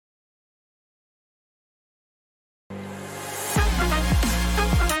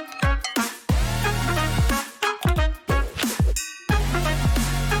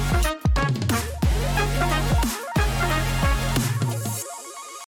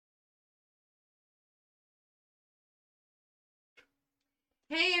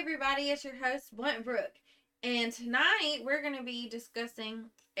Hey everybody, it's your host Blunt Brooke, and tonight we're going to be discussing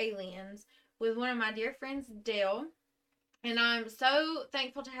aliens with one of my dear friends, Dale. And I'm so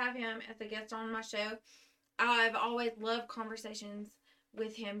thankful to have him as a guest on my show. I've always loved conversations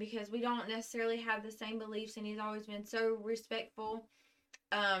with him because we don't necessarily have the same beliefs, and he's always been so respectful,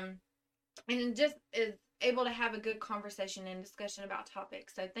 um, and just is able to have a good conversation and discussion about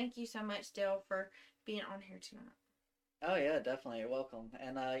topics. So thank you so much, Dale, for being on here tonight. Oh yeah, definitely. You're welcome.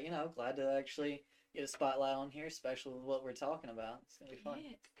 And glad to actually get a spotlight on here, especially with what we're talking about. It's gonna be fun.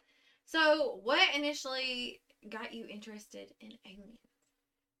 Yes. So, what initially got you interested in aliens?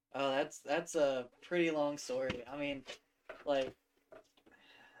 Oh, that's a pretty long story. I mean, like,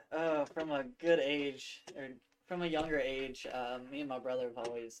 from a good age or from a younger age, me and my brother have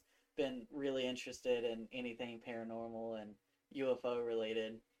always been really interested in anything paranormal and UFO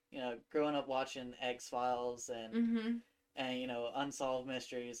related. Growing up watching X Files Mm-hmm. and unsolved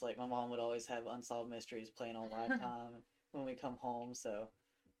mysteries. Like my mom would always have unsolved mysteries playing on Lifetime when we come home. So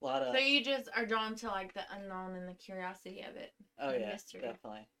a lot So of you just are drawn to like the unknown and the curiosity of it, oh the yeah, mystery.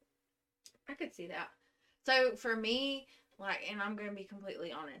 definitely. I could see that. So for me, like, and I'm gonna be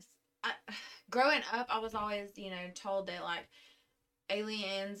completely honest. I, growing up, I was always, told that like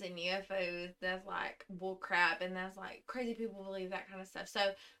aliens and UFOs, that's like bull crap, and that's like crazy people believe that kind of stuff.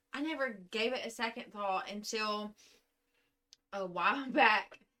 So I never gave it a second thought until a while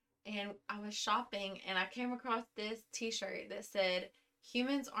back, and I was shopping and I came across this t-shirt that said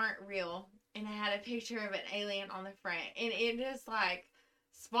humans aren't real, and it had a picture of an alien on the front, and it just like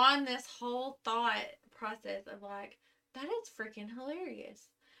spawned this whole thought process of like, that is freaking hilarious.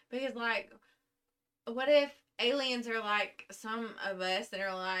 Because like, what if aliens are like some of us and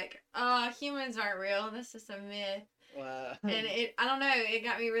are like, oh, humans aren't real, this is a myth. Wow. And it, I don't know, it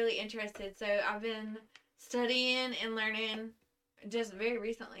got me really interested. So I've been studying and learning just very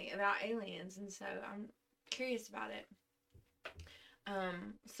recently about aliens, and so I'm curious about it.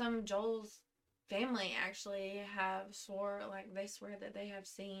 Some Joel's family actually have swore, like they swear that they have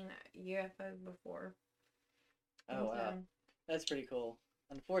seen UFO before, Oh and wow, so that's pretty cool.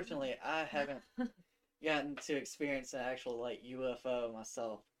 Unfortunately, I haven't gotten to experience an actual like UFO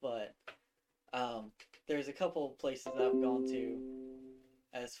myself, but um, there's a couple places I've gone to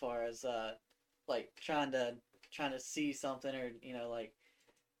as far as like trying to see something or like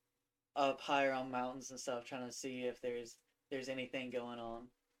up higher on mountains and stuff, trying to see if there's anything going on.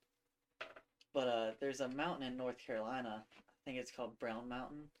 But there's a mountain in North Carolina. I think it's called Brown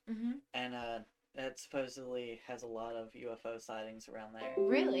Mountain, mm-hmm. and that supposedly has a lot of UFO sightings around there.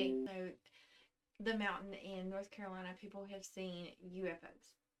 Really, so the mountain in North Carolina, people have seen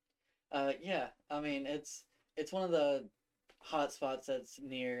UFOs. Yeah, I mean it's one of the hot spots that's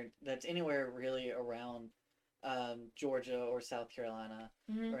anywhere really around Georgia or South Carolina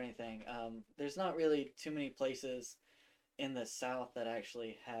Mm-hmm. or anything. There's not really too many places in the South that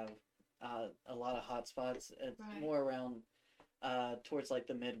actually have a lot of hot spots. It's Right. more around towards like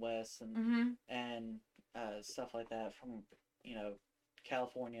the Midwest Mm-hmm. and stuff like that from you know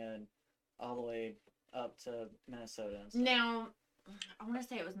California and all the way up to Minnesota and stuff. Now, I want to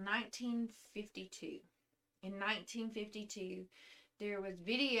say it was 1952. In 1952, there was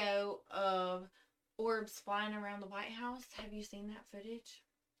video of orbs flying around the White House. Have you seen that footage?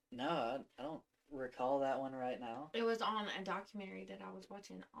 No, I don't recall that one right now. It was on a documentary that I was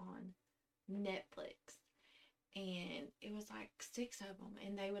watching on Netflix. And it was like six of them.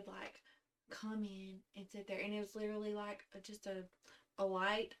 And they would like come in and sit there. And it was literally like just a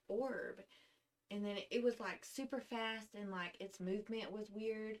light orb. And then it was like super fast, and like its movement was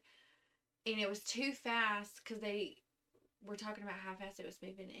weird. And it was too fast because they were talking about how fast it was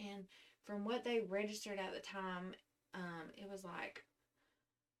moving. And from what they registered at the time, it was like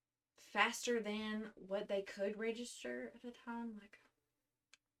faster than what they could register at the time, like,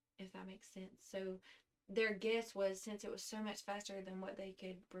 if that makes sense. So their guess was, since it was so much faster than what they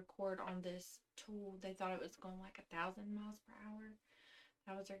could record on this tool, they thought it was going like 1,000 miles per hour.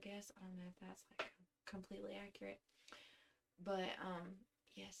 That was their guess. I don't know if that's like completely accurate, but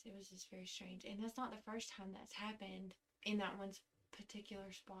yes, it was just very strange. And that's not the first time that's happened in that one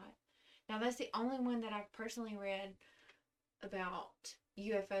particular spot. Now, that's the only one that I've personally read about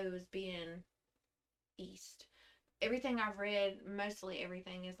UFOs being east. Everything I've read, mostly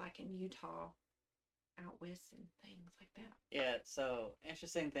everything, is like in Utah, out west, and things like that. Yeah, so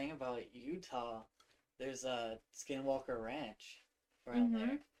interesting thing about Utah, there's a Skinwalker Ranch around Mm-hmm.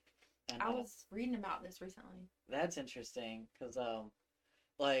 there, and I was reading about this recently. that's interesting because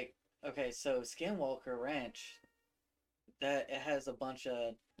like okay, so Skinwalker Ranch that it has a bunch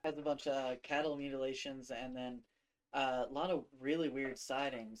of cattle mutilations and then a lot of really weird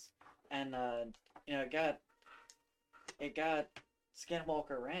sightings, and it got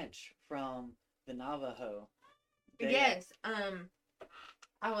Skinwalker Ranch from the Navajo. They Yes.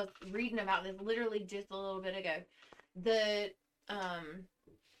 I was reading about this literally just a little bit ago. The um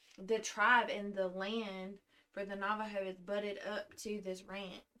the tribe and the land for the Navajo is butted up to this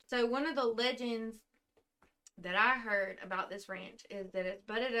ranch. So one of the legends that I heard about this ranch is that it's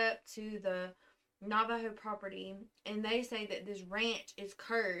butted up to the Navajo property, and they say that this ranch is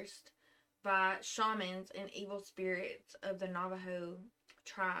cursed by shamans and evil spirits of the Navajo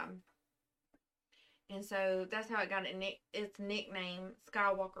tribe. And so that's how it got its nickname,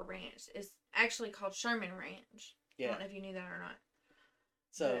 Skywalker Ranch. It's actually called Sherman Ranch. I yeah. don't know if you knew that or not.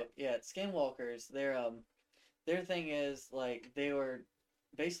 So But yeah, Skinwalkers. Their thing is like they were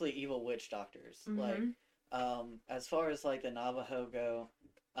basically evil witch doctors. Like as far as like the Navajo go,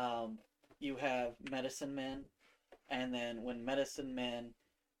 you have medicine men, and then when medicine men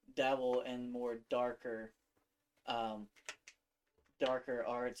dabble in more um, darker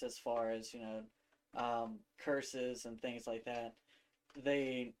arts as far as curses and things like that,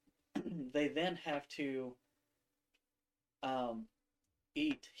 they they then have to um,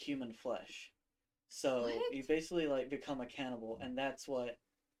 eat human flesh. So what? you basically like become a cannibal, and that's what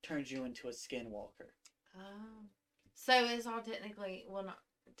turns you into a skinwalker. Oh. So it's all technically, well, not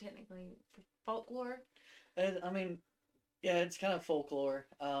technically folklore. And, I mean, yeah, it's kind of folklore.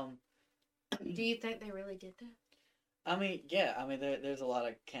 Do you think they really did that? I mean, yeah, I mean, there's a lot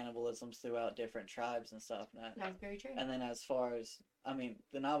of cannibalisms throughout different tribes and stuff. That's very true. And then as far as, I mean,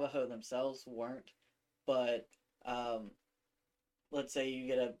 the Navajo themselves weren't, but let's say you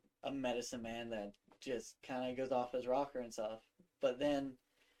get a medicine man that just kind of goes off his rocker and stuff, but then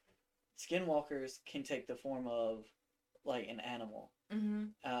skinwalkers can take the form of like an animal,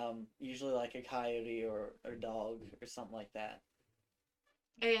 usually like a coyote or dog or something like that.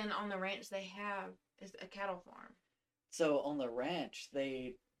 And on the ranch they have is a cattle farm. So on the ranch,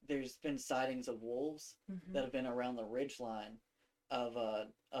 there's been sightings of wolves that have been around the ridge line of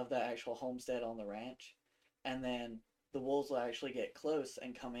the actual homestead on the ranch, and then the wolves will actually get close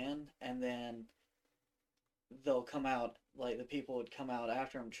and come in, and then they'll come out, like the people would come out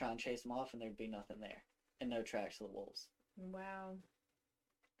after them, try and chase them off, and there'd be nothing there and no tracks of the wolves. Wow.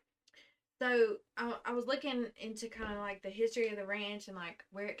 So I was looking into kind of like the history of the ranch and like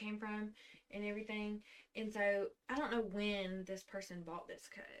where it came from and everything. And so I don't know when this person bought this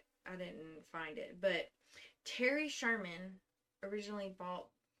cut. I didn't find it. But Terry Sherman originally bought,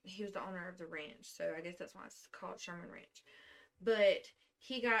 he was the owner of the ranch. So I guess that's why it's called Sherman Ranch. But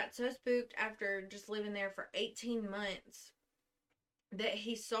he got so spooked after just living there for 18 months that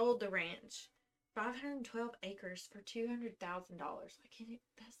he sold the ranch. 512 acres for $200,000. Like,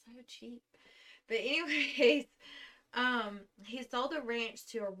 that's so cheap. But anyways, he sold the ranch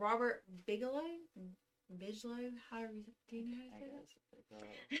to a Robert Bigelow. How do you know how to say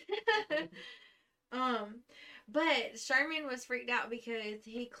that? But Sherman was freaked out because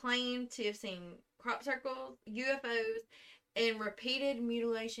he claimed to have seen crop circles, UFOs, and repeated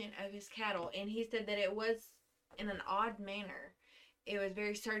mutilation of his cattle. And he said that it was in an odd manner. It was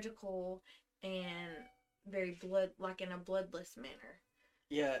very surgical and very like in a bloodless manner.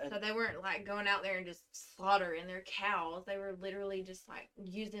 Yeah. So they weren't like going out there and just slaughtering their cows. They were literally just like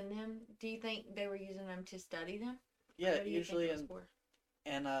using them. Do you think they were using them to study them? Yeah, usually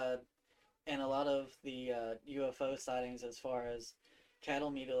and a lot of the UFO sightings as far as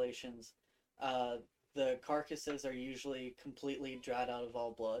cattle mutilations, the carcasses are usually completely dried out of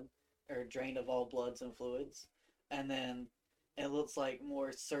all blood or drained of all bloods and fluids, and then it looks like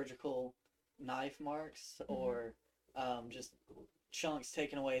more surgical knife marks or just chunks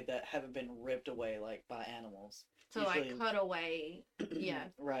taken away that haven't been ripped away like by animals. So usually, like cut away. Yeah.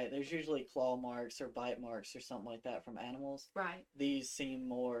 Right. There's usually claw marks or bite marks or something like that from animals. Right. These seem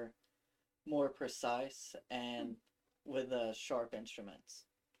more precise and with sharp instruments.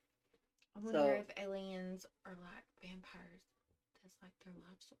 I wonder if aliens are like vampires. That's like their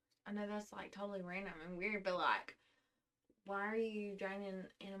life source. I know that's like totally random and weird, but like, why are you draining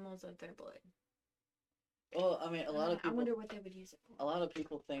animals of their blood? Well, I mean, a lot of people. I wonder what they would use it for. A lot of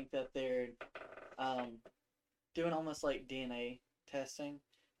people think that they're doing almost like DNA testing,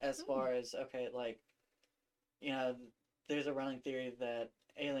 as far as like, there's a running theory that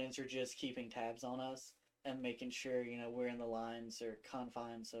aliens are just keeping tabs on us and making sure we're in the lines or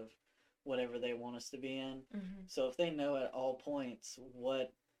confines of whatever they want us to be in. So if they know at all points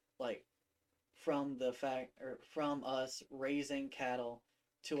what, like, from the fact or from us raising cattle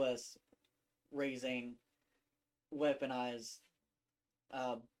to us raising weaponized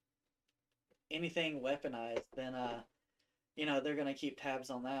anything weaponized, then they're gonna keep tabs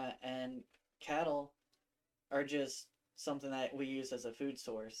on that. And cattle are just something that we use as a food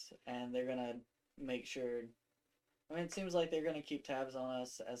source, and they're gonna make sure. I mean, it seems like they're gonna keep tabs on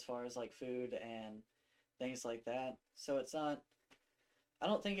us as far as like food and things like that. So it's not. I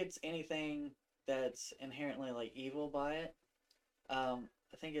don't think it's anything that's inherently like evil by it. I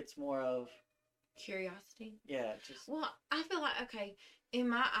think it's more of Curiosity. yeah, just Well, I feel like, okay, in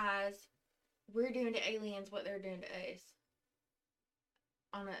my eyes, we're doing to aliens what they're doing to us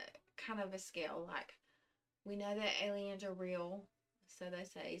on a kind of a scale. Like, we know that aliens are real, so they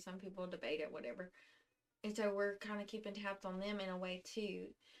say. Some people debate it, whatever. And so we're kind of keeping tabs on them in a way too,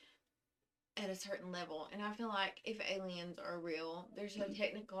 at a certain level. And I feel like if aliens are real, they're so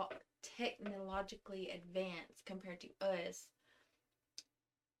technologically advanced compared to us.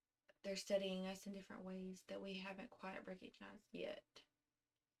 They're studying us in different ways that we haven't quite recognized yet.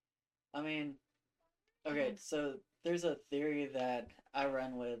 I mean, okay, so there's a theory that I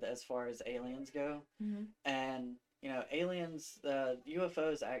run with as far as aliens go, Mm-hmm. and aliens, the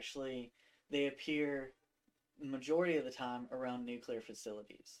UFOs actually they appear majority of the time around nuclear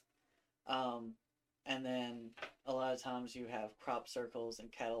facilities, and then a lot of times you have crop circles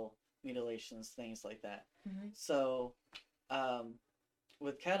and cattle mutilations, things like that. Mm-hmm. So,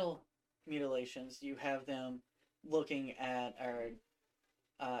 with cattle mutilations, you have them looking at our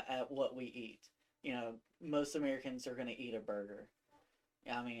at what we eat. Most Americans are going to eat a burger.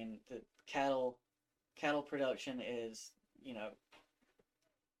 I mean, the cattle production is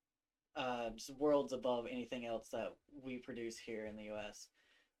just worlds above anything else that we produce here in the U.S.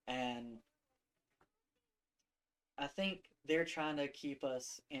 And I think they're trying to keep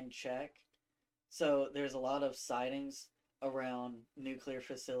us in check. So there's a lot of sightings around nuclear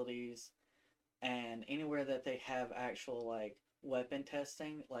facilities and anywhere that they have actual like weapon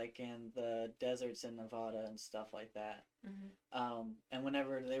testing, like in the deserts in Nevada and stuff like that. Mm-hmm. And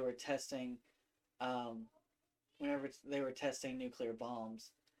whenever they were testing nuclear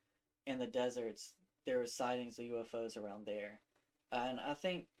bombs in the deserts, there were sightings of UFOs around there, and I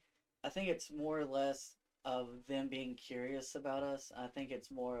think it's more or less of them being curious about us. I think it's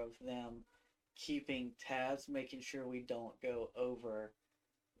more of them keeping tabs, making sure we don't go over,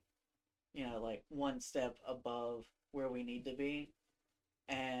 like one step above where we need to be.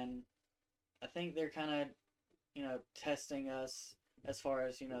 And I think they're kind of, testing us as far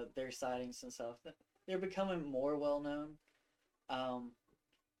as, their sightings and stuff. They're becoming more well known. Um,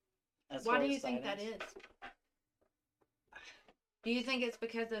 as Why far do as you think that sightings. is? Do you think it's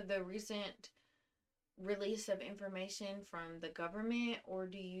because of the recent release of information from the government, or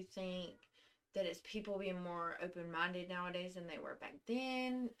do you think that it's people being more open-minded nowadays than they were back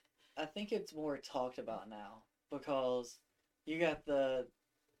then? I think it's more talked about now because you got the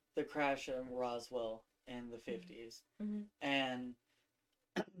crash in Roswell in the 50s, Mm-hmm. and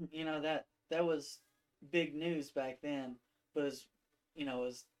that was big news back then, but it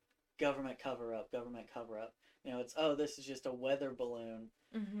was government cover up. It's, oh, this is just a weather balloon,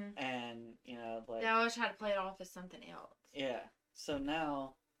 Mm-hmm. and like They always try to play it off as something else. yeah. So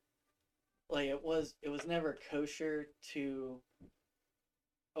now, like it was never kosher to,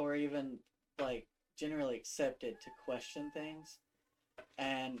 or even like generally accepted to question things,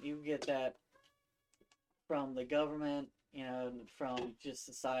 and you get that from the government, from just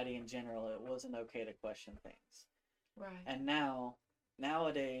society in general. It wasn't okay to question things. Right. And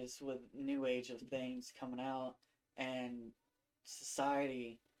nowadays, with new age of things coming out and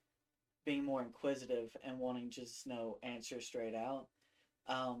society being more inquisitive and wanting to just know answers straight out,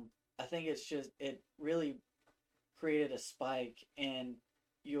 I think it really created a spike in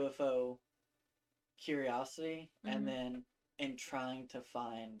UFO curiosity, Mm-hmm. and then in trying to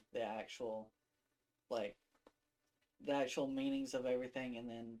find like the actual meanings of everything, and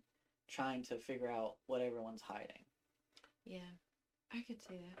then trying to figure out what everyone's hiding. Yeah, I could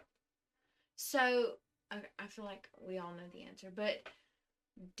see that. So, I feel like we all know the answer, but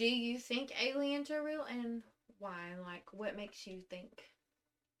do you think aliens are real, and why? Like, what makes you think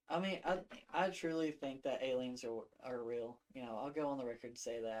I mean, that they I are? truly think that aliens are real. I'll go on the record and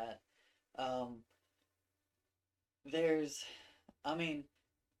say that. Um, there's, I mean,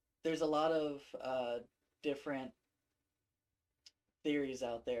 there's a lot of different theories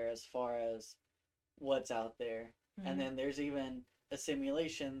out there as far as what's out there. And Mm-hmm. then there's even a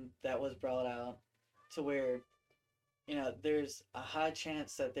simulation that was brought out to where, there's a high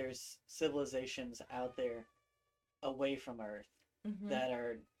chance that there's civilizations out there away from Earth Mm-hmm. that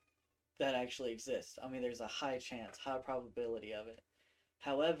are that actually exist. I mean, there's a high chance, high probability of it.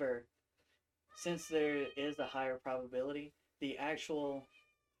 However, since there is a higher probability, the actual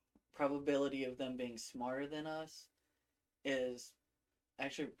probability of them being smarter than us is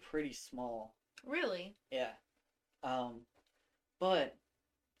actually pretty small. Really? Yeah. Um, but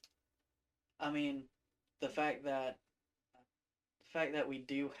I mean, the fact that we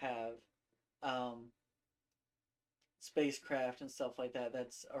do have um, spacecraft and stuff like that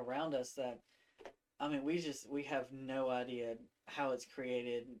that's around us, that I mean, we have no idea how it's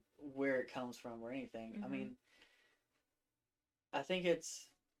created, where it comes from, or anything. I mean, I think it's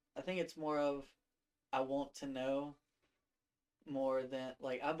more of, I want to know more than,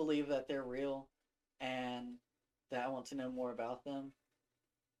 like, I believe that they're real, and that I want to know more about them,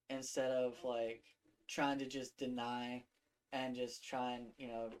 instead of like trying to just deny and just try and,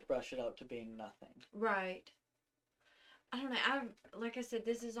 brush it up to being nothing. Right. I don't know. Like I said,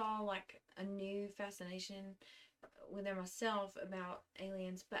 this is all like a new fascination within myself about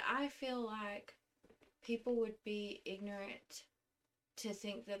aliens, but I feel like people would be ignorant to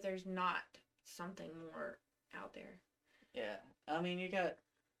think that there's not something more out there. Yeah. I mean, you got,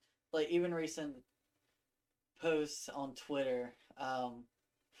 like, even recent posts on Twitter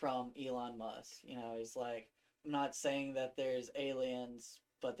from Elon Musk. He's like, I'm not saying that there's aliens,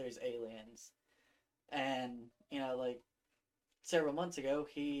 but there's aliens. And, like, several months ago,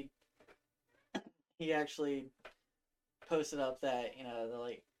 he actually posted up that,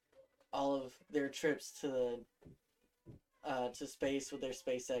 like, all of their trips to space with their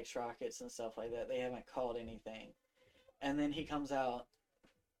SpaceX rockets and stuff like that, they haven't caught anything. And then he comes out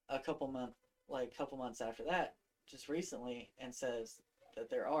a couple months after that, just recently, and says that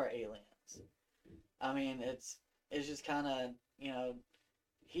there are aliens. I mean, it's just kind of,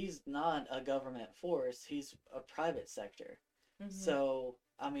 he's not a government force, he's a private sector. So,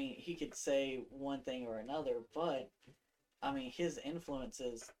 I mean, he could say one thing or another, but I mean, his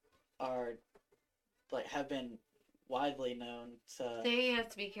influences are, like, have been widely known to. So he has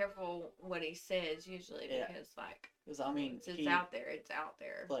to be careful what he says usually, because because I mean, it's out there. It's out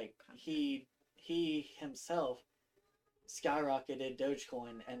there. Like, he himself skyrocketed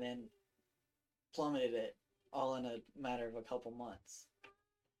Dogecoin and then plummeted it all in a matter of a couple months.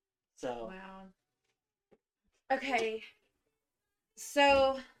 So wow. Okay.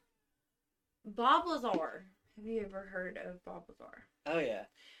 So Bob Lazar. Have you ever heard of Bob Lazar? Oh yeah.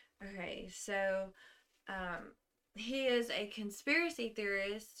 Okay, so he is a conspiracy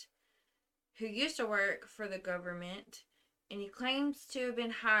theorist who used to work for the government, and he claims to have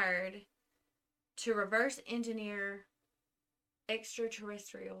been hired to reverse engineer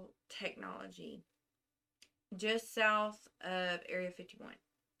extraterrestrial technology just south of Area 51.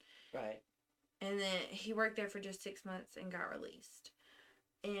 Right. And then he worked there for just 6 months and got released.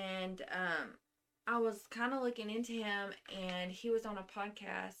 And I was kind of looking into him, and he was on a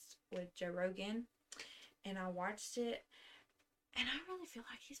podcast with Joe Rogan, and I watched it, and I really feel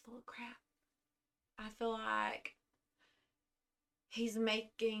like he's full of crap. I feel like he's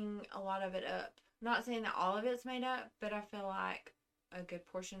making a lot of it up. Not saying that all of it's made up, but I feel like a good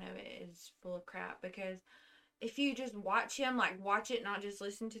portion of it is full of crap, because if you just watch him, like watch it, not just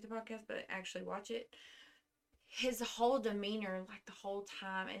listen to the podcast, but actually watch it, his whole demeanor, like the whole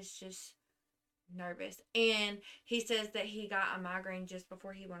time, is just nervous. And he says that he got a migraine just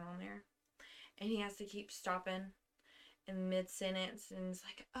before he went on there, and he has to keep stopping in mid-sentence, and it's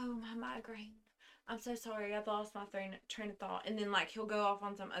like, oh, my migraine, I'm so sorry, I've lost my train of thought, and then like he'll go off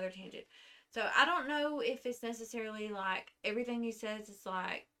on some other tangent. So I don't know if it's necessarily like everything he says is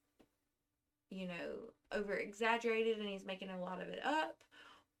like, over exaggerated and he's making a lot of it up,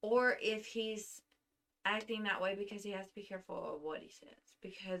 or if he's acting that way because he has to be careful of what he says,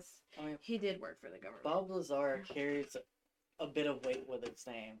 because he did work for the government. Bob Lazar carries a bit of weight with its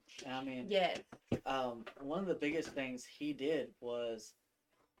name. I mean, yes. One of the biggest things he did was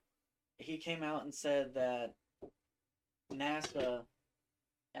he came out and said that NASA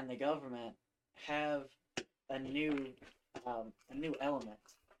and the government have a new element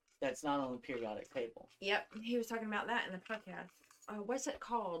that's not on the periodic table. Yep, he was talking about that in the podcast. What's it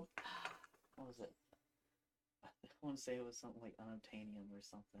called? What was it? I want to say it was something like unobtainium or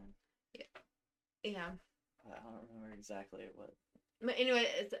something. Yeah. I don't remember exactly what. But anyway,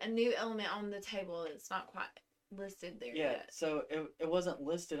 it's a new element on the table. It's not quite listed there yet. So it wasn't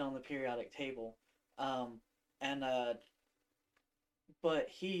listed on the periodic table. But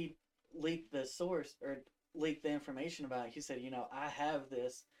he leaked the source, or leaked the information about it. He said, I have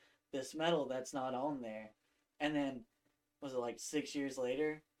this metal that's not on there. And then, was it like 6 years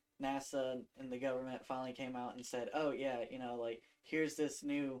later, NASA and the government finally came out and said, oh yeah, like, here's this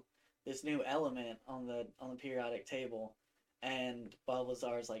new element on the periodic table. And Bob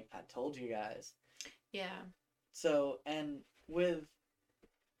Lazar's like, I told you guys. Yeah. So, and with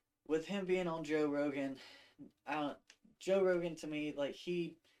with him being on Joe Rogan, I don't. Joe Rogan to me, like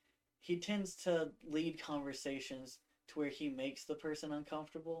he tends to lead conversations to where he makes the person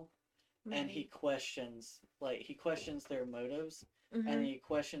uncomfortable, and Right. he questions their motives, and Mhm. he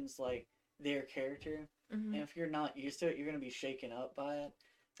questions like their character, and Mhm. if you're not used to it, you're gonna be shaken up by it.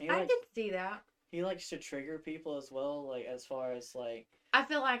 And I can see that. he likes to trigger people as well, like as far as like I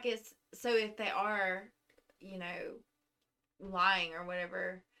feel like it's so if they are, you know, lying or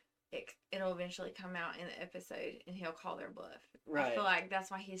whatever, it'll eventually come out in the episode and he'll call their bluff. I feel right. like that's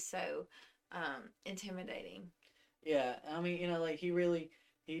why he's so intimidating. Yeah, I mean, like he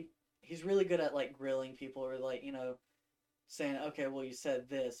he's really good at like grilling people or like, saying, "Okay, well you said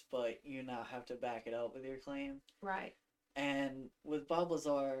this, but you now have to back it up with your claim." Right. And with Bob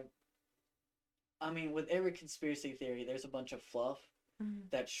Lazar, I mean, with every conspiracy theory, there's a bunch of fluff Mhm.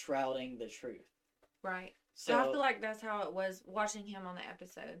 that's shrouding the truth. Right. And I feel So, like that's how it was watching him on the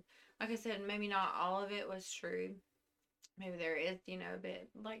episode. Like I said, maybe not all of it was true. Maybe there is, a bit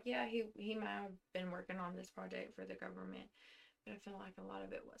like yeah, he might have been working on this project for the government, but I feel like a lot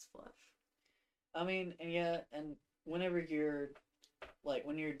of it was fluff. I mean, and yeah, and whenever you're like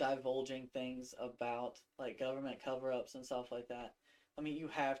when you're divulging things about like government cover-ups and stuff like that, I mean, you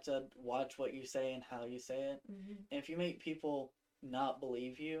have to watch what you say and how you say it. Hmm. And if you make people not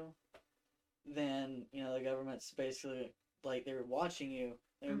believe you, then the government's basically like they're watching you.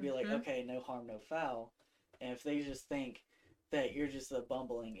 They would be like, Hmm. okay, no harm, no foul. And if they just think that you're just a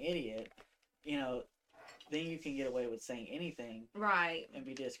bumbling idiot, you know, then you can get away with saying anything Right. and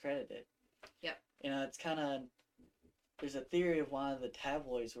be discredited. Yep. It's kind of there's a theory of why the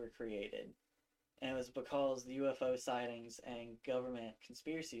tabloids were created, and it was because the UFO sightings and government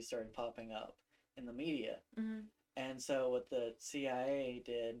conspiracies started popping up in the media. Hmm. And so what the CIA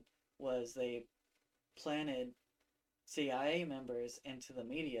did was they planted CIA members into the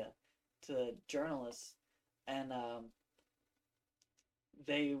media, to journalists, and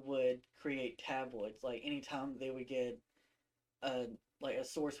they would create tabloids. Like anytime they would get a a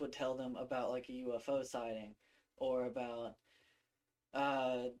source would tell them about like a UFO sighting or about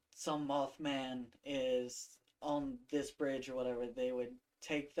some Mothman is on this bridge or whatever, they would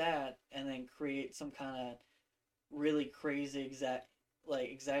take that and then create some kind of really crazy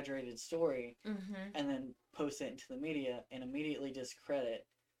exaggerated story Hmm. and then post it into the media and immediately discredit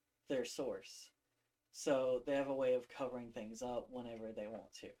their source. So they have a way of covering things up whenever they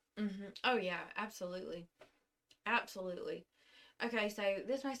want to. Hmm. Oh yeah, absolutely, absolutely. Okay, so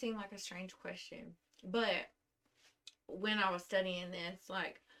this may seem like a strange question, but when I was studying this,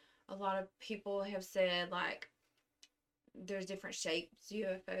 like a lot of people have said, like there's different shapes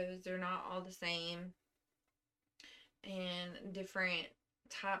UFOs. They're not all the same, and different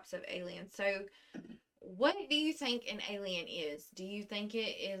types of aliens. So, what do you think an alien is? Do you think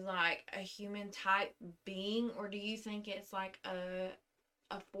it is like a human type being, or do you think it's like a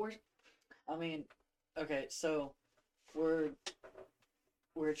force? I mean, okay, so we're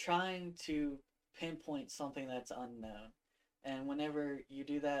we're trying to pinpoint something that's unknown. And whenever you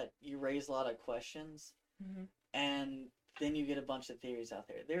do that, you raise a lot of questions Mm-hmm. and then you get a bunch of theories out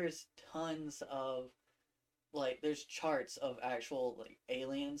there. There's tons of there's charts of actual like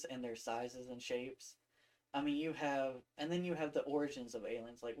aliens and their sizes and shapes. I mean, and then you have the origins of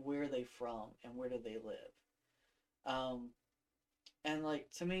aliens, like where are they from and where do they live. Um, and like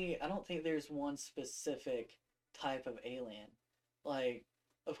to me, I don't think there's one specific type of alien. Like,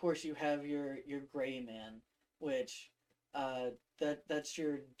 of course, you have your gray man, which uh, that's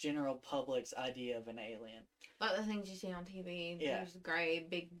your general public's idea of an alien. Like the things you see on TV. Yeah, There's gray,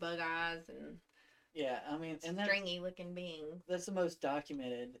 big bug eyes, and yeah. I mean, and stringy looking beings. that's the most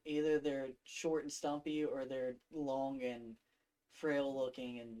documented. Either they're short and stumpy, or they're long and frail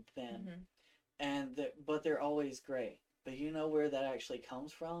looking and thin, Mm-hmm. but they're always gray. But you know where that actually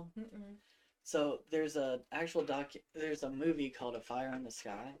comes from? Mm-mm. So there's a movie called A Fire in the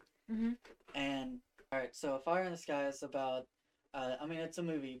Sky, Mm-hmm. and all right, so A Fire in the Sky is about. I mean, it's a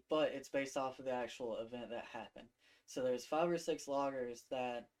movie, but it's based off of the actual event that happened. So there's 5 or 6 loggers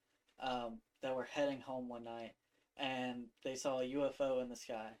that were heading home one night, and they saw a UFO in the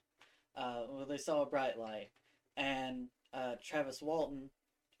sky. Well, they saw a bright light, and Travis Walton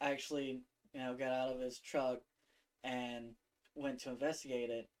actually, got out of his truck and went to investigate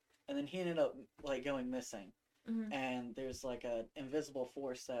it, and then he ended up like going missing. Mm-hmm. And there's like a invisible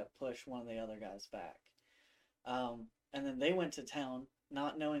force that pushed one of the other guys back. And then they went to town,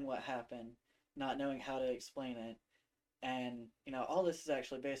 not knowing what happened, not knowing how to explain it, and all this is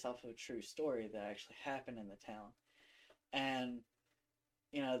actually based off of a true story that actually happened in the town. And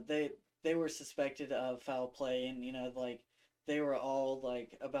they were suspected of foul play, and like they were all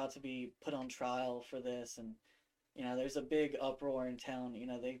like about to be put on trial for this, and there's a big uproar in town.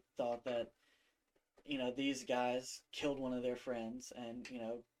 They thought that these guys killed one of their friends and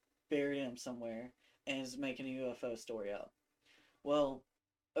buried him somewhere and is making a UFO story up. Well,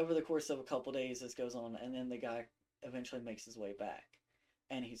 over the course of a couple days, this goes on, and then the guy eventually makes his way back,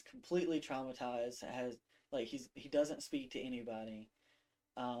 and he's completely traumatized. Has like he doesn't speak to anybody,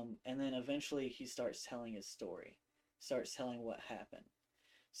 and then eventually he starts telling his story, starts telling what happened.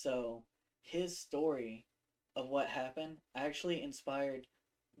 So his story of what happened actually inspired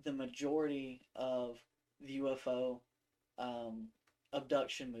the majority of the UFO um,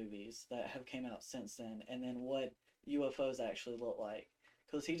 abduction movies that have came out since then, and then what UFOs actually look like.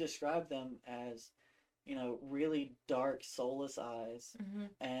 Because he described them as, really dark, soulless eyes, Mm-hmm.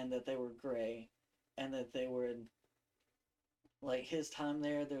 and that they were gray, and that they were like his time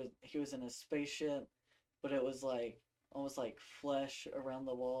there. He was in a spaceship, but it was like almost like flesh around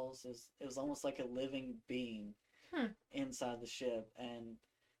the walls. It was almost like a living being Hmm. inside the ship, and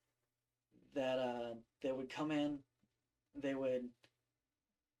that they would come in, they would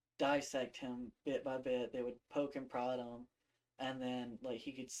dissect him bit by bit. They would poke and prod him, and then like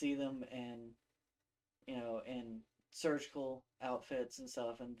he could see them in surgical outfits and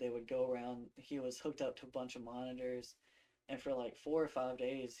stuff, and they would go around. He was hooked up to a bunch of monitors, and for like 4 or 5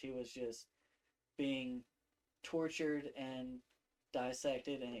 days, he was just being tortured and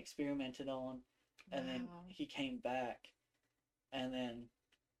dissected and experimented on, and then Wow. he came back, and then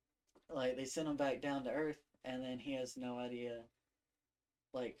like they sent him back down to Earth, and then he has no idea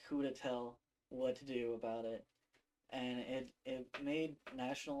like who to tell, what to do about it, and it made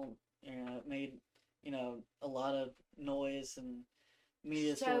national, it made a lot of noise and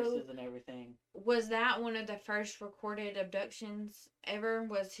media So, sources and everything. was that one of the first recorded abductions ever?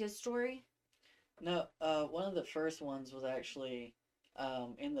 Was his story? No, one of the first ones was actually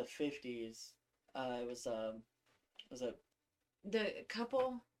in the 50s. It was a The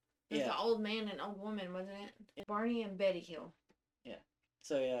couple? It was yeah, the old man and old woman, wasn't it? Barney and Betty Hill. yeah.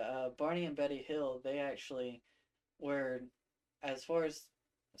 So yeah, Barney and Betty Hill, they actually were, as far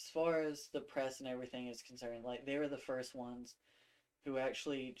as the press and everything is concerned, like they were the first ones who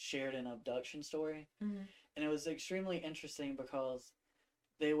actually shared an abduction story, Mm-hmm. and it was extremely interesting because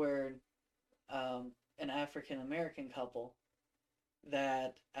they were an African American couple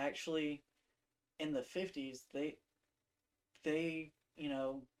that actually in the 50s they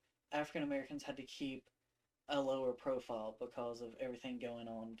African Americans had to keep a lower profile because of everything going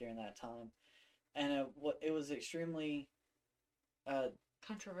on during that time, and it was extremely uh,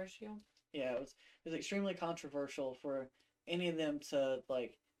 Controversial. yeah, it was extremely controversial for any of them to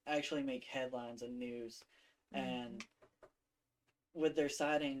like actually make headlines and news, Mm-hmm. and with their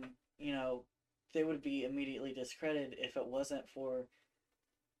sighting, they would be immediately discredited if it wasn't for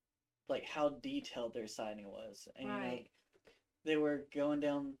like how detailed their sighting was, and Right. they were going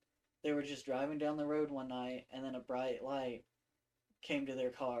down, they were just driving down the road one night, and then a bright light came to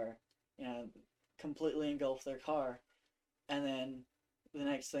their car, you know, completely engulfed their car, and then the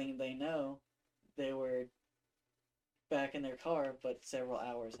next thing they know, they were back in their car, but several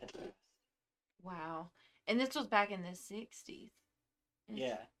hours had passed. Wow. And this was back in the 60s.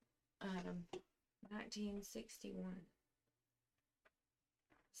 Yeah, Um, 1961.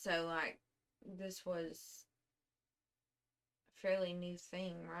 So, like, this was a fairly new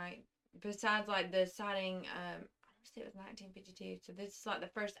thing, right? Besides, like, the sighting, I want to say it was 1952. So, this is like the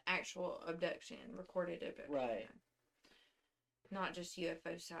first actual abduction, recorded abduction. right, Not just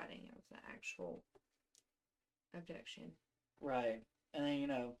UFO sighting, it was the actual abduction. right. And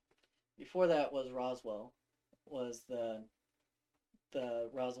then before that was Roswell, was the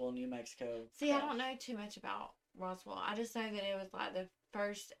Roswell, New Mexico See, I crash. don't know too much about Roswell. I just know that it was like the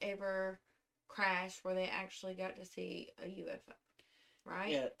first ever crash where they actually got to see a UFO, right?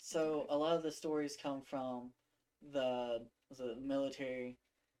 Yeah, so a lot of the stories come from the military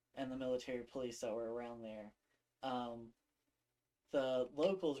and the military police that were around there. Um, the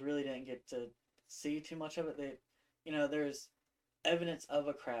locals really didn't get to see too much of it. There's evidence of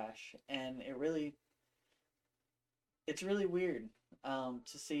a crash, and it's really weird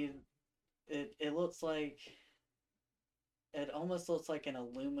to see. It looks like it almost looks like an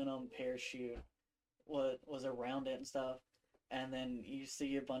aluminum parachute what was around it and stuff, and then you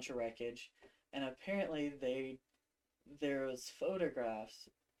see a bunch of wreckage, and apparently there was photographs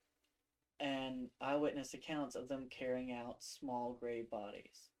and eyewitness accounts of them carrying out small gray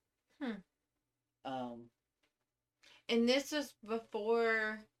bodies. Hmm. Um, And this was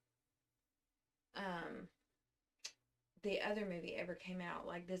before um the other movie ever came out.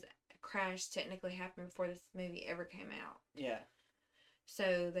 Like this crash technically happened before this movie ever came out. Yeah.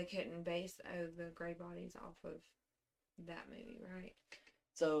 So they couldn't base the gray bodies off of that movie, right?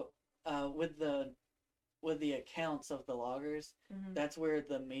 So, with the accounts of the loggers, Mm-hmm. that's where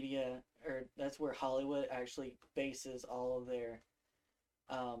the media, or that's where Hollywood actually bases all of their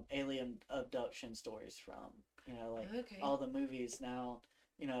alien abduction stories from. You know, like Okay. all the movies now,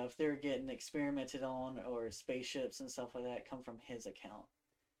 you know, if they're getting experimented on or spaceships and stuff like that come from his account.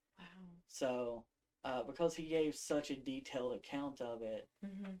 Wow. So, because he gave such a detailed account of it,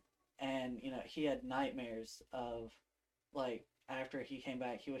 Mm-hmm. and, you know, he had nightmares of, like, after he came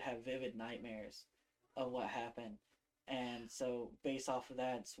back, he would have vivid nightmares of what happened. And so, based off of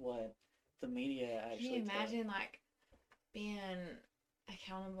that's what the media actually Can you imagine, like, being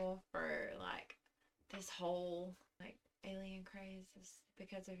accountable for, like, this whole, like, alien craze is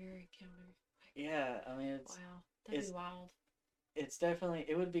because of your encounter? Yeah, I mean, it's Wow. That'd it's be wild. it's definitely,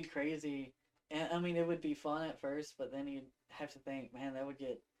 it would be crazy, and I mean, it would be fun at first, but then you'd have to think, man, it would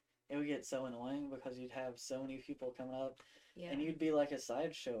get so annoying because you'd have so many people coming up, Yeah. and you'd be like a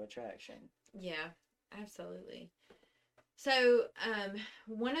sideshow attraction. Yeah, absolutely. So,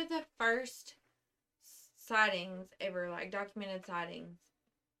 one of the first sightings ever, like documented sightings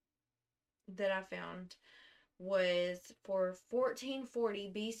that I found was for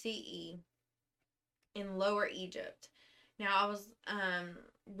 1440 BCE in Lower Egypt. Now, I was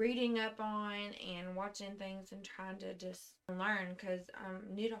reading up on and watching things and trying to just learn because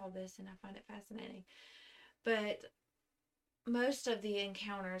I'm new to all this and I find it fascinating. But most of the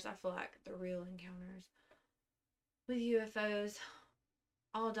encounters, I feel like the real encounters with UFOs,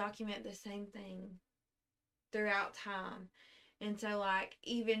 all document the same thing throughout time. And so, like,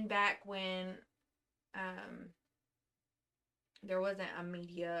 even back when there wasn't a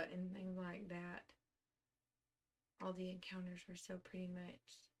media and things like that, all the encounters were so pretty much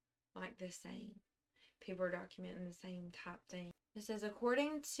like the same. People are documenting the same type thing. It says,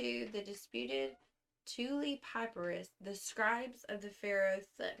 according to the disputed Thule Papyrus, the scribes of the pharaoh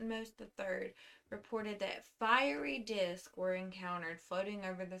Thutmose III reported that fiery discs were encountered floating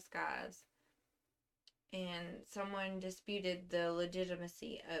over the skies. And someone disputed the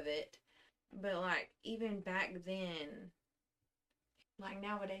legitimacy of it. But, like, even back then, like,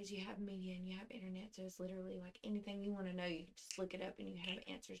 nowadays you have media and you have internet, so it's literally, like, anything you want to know, you can just look it up and you have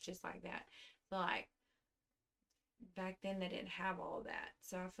answers just like that. But, like, back then they didn't have all of that.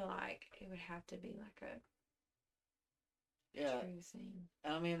 So I feel like it would have to be, like, a true thing.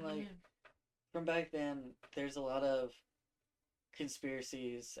 I mean, like, from back then, there's a lot of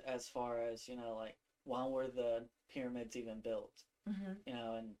conspiracies as far as, you know, like, why were the pyramids even built? Mm-hmm. You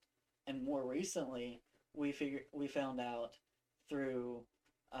know, and more recently, we found out through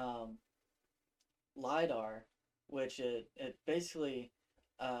LiDAR, which it basically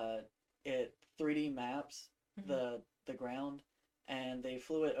it 3D maps the ground, and they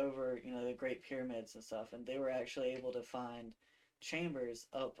flew it over, you know, the Great Pyramids and stuff, and they were actually able to find chambers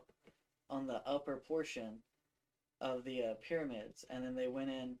up on the upper portion of the pyramids, and then they went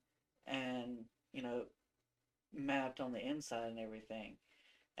in and, you know, mapped on the inside and everything,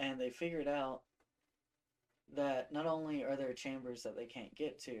 and they figured out that not only are there chambers that they can't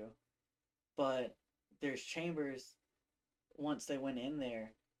get to, but there's chambers once they went in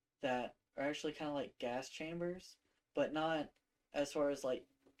there that are actually kind of like gas chambers, but not as far as, like,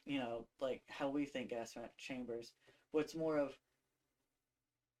 you know, like how we think gas chambers. What's more of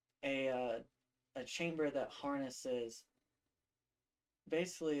a chamber that harnesses,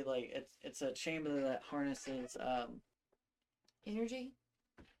 basically, like, it's a chamber that harnesses energy.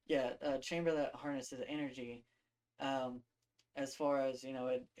 Yeah, a chamber that harnesses energy, as far as, you know,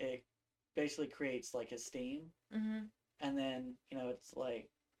 it basically creates like a steam, Mm-hmm. and then, you know, it's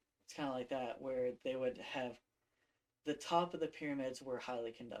kind of like that, where they would have the top of the pyramids were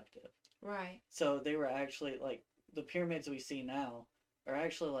highly conductive. Right. So they were actually, like, the pyramids we see now are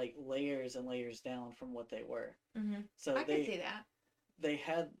actually like layers and layers down from what they were. Mm-hmm. So I can see that. They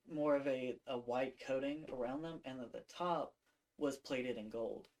had more of a white coating around them, and at the top was plated in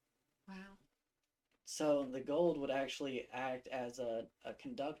gold. Wow. So the gold would actually act as a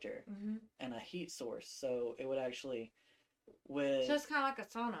conductor and a heat source. So it would actually, with, so it's kind of like a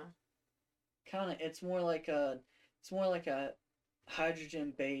sauna. it's more like a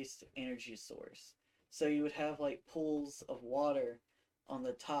hydrogen based energy source. So you would have like pools of water on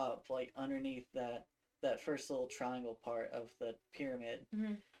the top, like underneath that first little triangle part of the pyramid,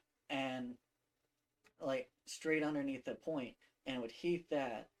 and like straight underneath the point, and it would heat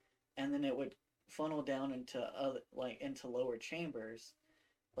that, and then it would funnel down into lower chambers,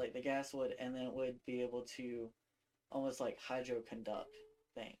 like the gas would, and then it would be able to almost like hydroconduct.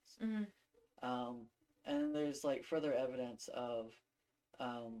 things. Mm-hmm. And there's like further evidence of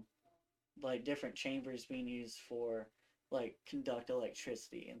like different chambers being used for like conduct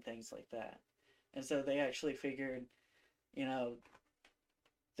electricity and things like that. And so they actually figured, you know,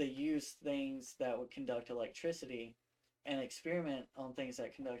 they use things that would conduct electricity and experiment on things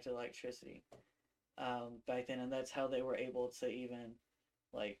that conduct electricity back then, and that's how they were able to even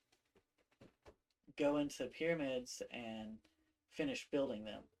like go into pyramids and finish building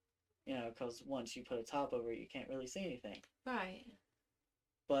them. You know, because once you put a top over it, you can't really see anything. Right.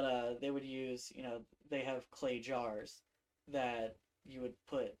 But they would use, you know, they have clay jars that you would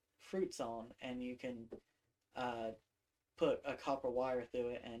put fruits on, and you can put a copper wire through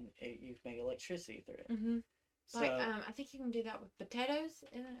it, and you can make electricity through it. Mm-hmm. So, like, I think you can do that with potatoes.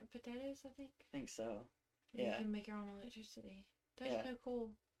 Isn't it potatoes, I think? I think so. Yeah. You can make your own electricity. That's Yeah. so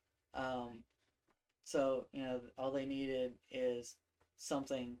cool. So, you know, all they needed is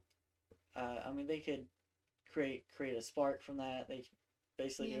something. I mean, they could create a spark from that. They could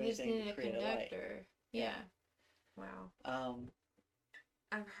basically do anything to create a light. Yeah. Wow.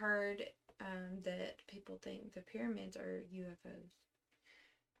 I've heard that people think the pyramids are UFOs.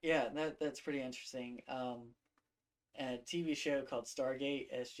 Yeah, that's pretty interesting. A TV show called Stargate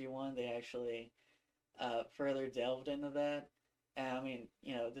SG-1, they actually further delved into that. And I mean,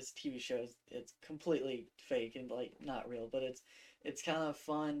 you know, this TV show it's completely fake and like not real, but it's kind of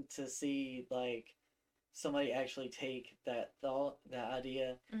fun to see like somebody actually take that thought, that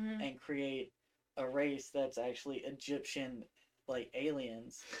idea, Mm-hmm. and create a race that's actually Egyptian like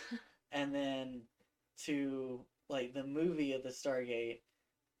aliens, and then to like the movie of the Stargate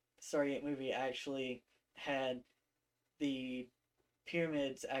movie actually had the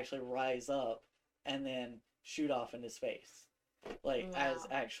pyramids actually rise up and then shoot off into space, like as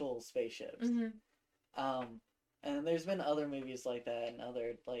actual spaceships. Mm-hmm. And there's been other movies like that and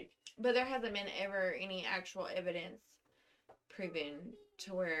other like. But there hasn't been ever any actual evidence proven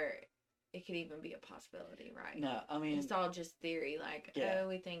to where it could even be a possibility, right? No, I mean it's all just theory. Like, yeah. Oh,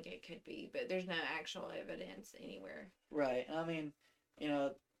 we think it could be, but there's no actual evidence anywhere. Right. I mean, you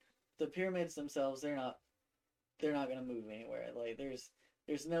know, the pyramids themselves, they're not going to move anywhere. Like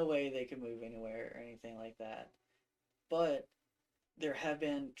there's no way they could move anywhere or anything like that. But there have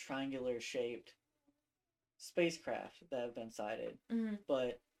been triangular shaped spacecraft that have been sighted. Mm-hmm.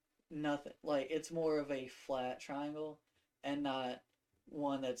 But nothing like it's more of a flat triangle and not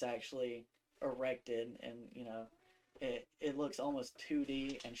one that's actually erected, and you know it looks almost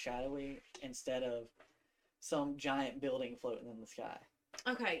 2D and shadowy instead of some giant building floating in the sky.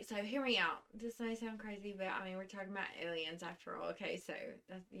 Okay, so hear me out. This may sound crazy, but I mean, we're talking about aliens after all. Okay, so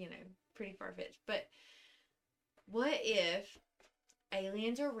that's, you know, pretty far-fetched. But what if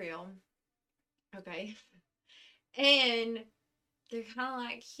aliens are real? Okay. And they're kind of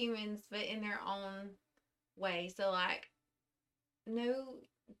like humans, but in their own way. So, like, no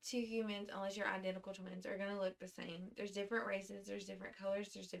two humans, unless you're identical twins, are going to look the same. There's different races, there's different colors,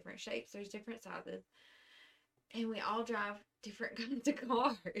 there's different shapes, there's different sizes. And we all drive different kinds of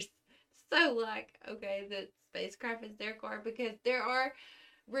cars. So, like, okay, the spacecraft is their car because there are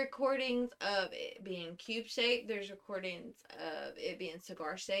recordings of it being cube shaped. There's recordings of it being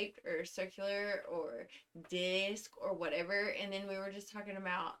cigar shaped or circular or disc or whatever. And then we were just talking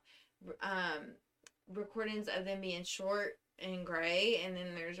about recordings of them being short and gray. And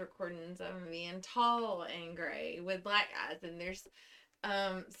then there's recordings of them being tall and gray with black eyes. And there's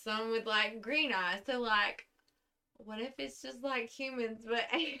some with like green eyes. So, like, what if it's just like humans but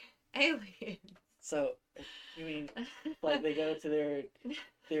aliens? So, you mean like they go to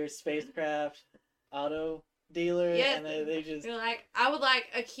their spacecraft auto dealer, yes, and they just... You're like, I would like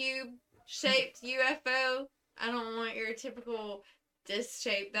a cube-shaped UFO. I don't want your typical disc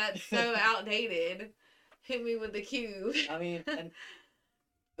shape. That's so outdated. Hit me with the cube. I mean, and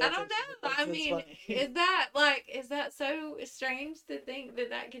I don't know. I mean, is that so strange to think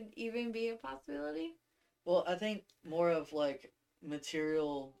that could even be a possibility? Well, I think more of like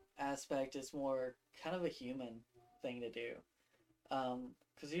material aspect is more kind of a human thing to do.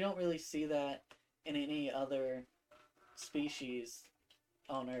 Because you don't really see that in any other species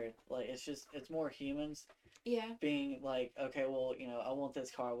on Earth. Like, it's more humans. Yeah. Being like, okay, well, you know, I want this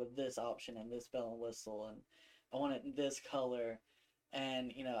car with this option and this bell and whistle, and I want it in this color,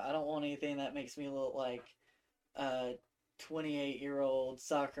 and you know, I don't want anything that makes me look like 28-year-old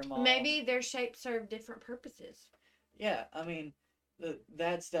soccer mom. Maybe their shapes serve different purposes. Yeah, I mean,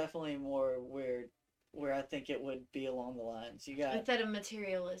 that's definitely more where I think it would be along the lines. You got instead of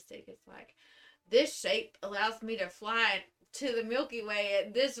materialistic, it's like this shape allows me to fly to the Milky Way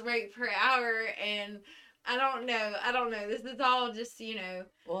at this rate per hour, and I don't know. I don't know. This is all just,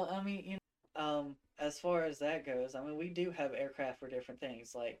 Well, I mean, as far as that goes, I mean, we do have aircraft for different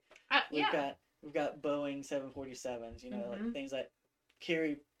things. Like, we've yeah. got we've got Boeing 747s, like Mm-hmm. things that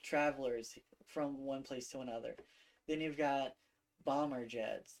carry travelers from one place to another. Then you've got bomber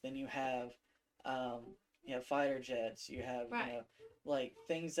jets. Then um, you have fighter jets. You have, Right. like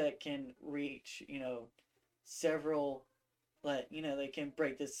things that can reach, several, like, they can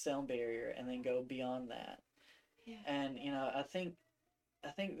break this sound barrier and then go beyond that. Yeah. And, I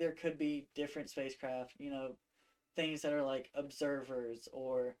think there could be different spacecraft, things that are like observers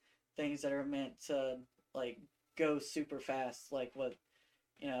or things that are meant to like go super fast, like what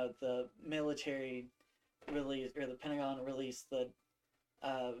the military released or the Pentagon released the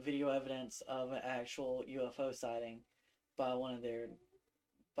video evidence of an actual UFO sighting by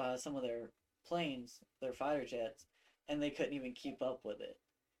by some of their planes, their fighter jets, and they couldn't even keep up with it.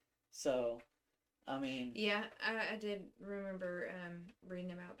 So, I mean, Yeah, I did remember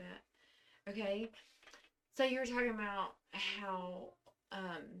reading about that. Okay. So you were talking about how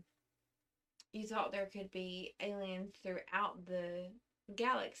you thought there could be aliens throughout the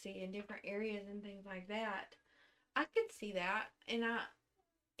galaxy in different areas and things like that. I could see that, and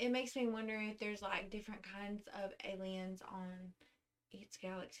it makes me wonder if there's like different kinds of aliens on each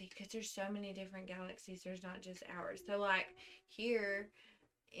galaxy because there's so many different galaxies. There's not just ours. So like here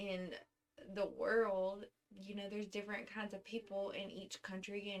in the world, there's different kinds of people in each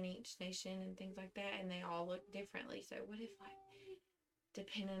country and each nation and things like that, and they all look differently. So what if like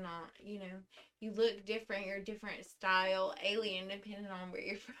depending on you look different, you're different style alien depending on where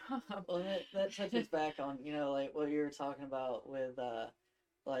you're from. well, that touches back on like what you were talking about with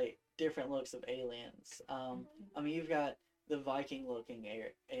like different looks of aliens. I mean, you've got the Viking looking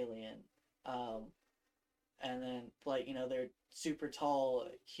alien, um, and then like they're super tall,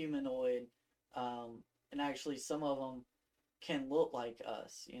 humanoid, and actually some of them can look like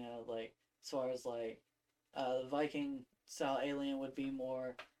us. Like as far as like the Viking style alien would be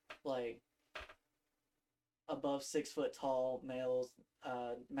more like above 6 foot tall males,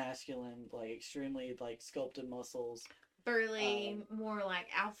 masculine, like extremely like sculpted muscles. Burly, more like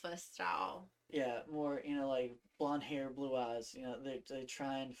alpha style. Yeah, more like blonde hair, blue eyes. They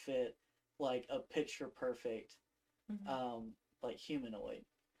try and fit like a picture perfect, Mm-hmm. like humanoid.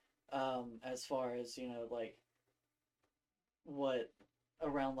 As far as like what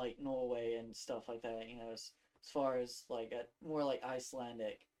around like Norway and stuff like that. As far as like a more like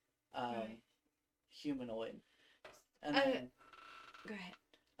Icelandic, Right. humanoid, and Uh, then Go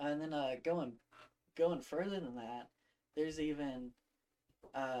ahead. going further than that, there's even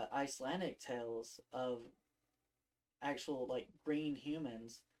Icelandic tales of actual like green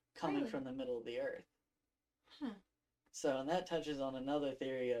humans coming Really? from the middle of the earth. Huh. So, and that touches on another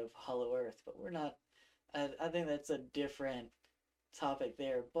theory of hollow earth, but we're not. I think that's a different topic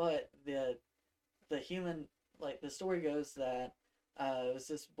there. But the human, like the story goes that it was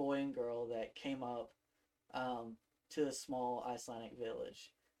this boy and girl that came up to a small Icelandic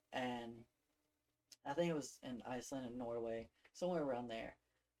village, and I think it was in Iceland and Norway, somewhere around there.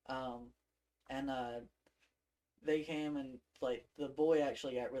 Um, and they came and like the boy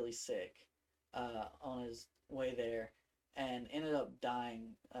actually got really sick on his way there and ended up dying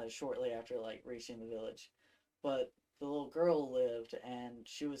shortly after like reaching the village. But the little girl lived and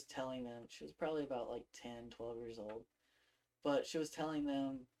she was telling them she was probably about like 10, 12 years old, but she was telling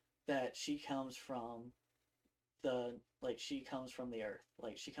them that she comes from the earth,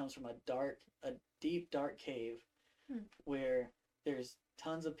 like she comes from a deep dark cave Hmm. where there's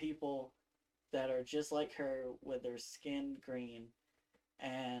tons of people that are just like her with their skin green,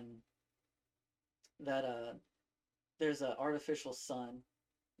 and that there's an artificial sun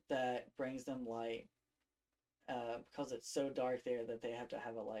that brings them light because it's so dark there that they have to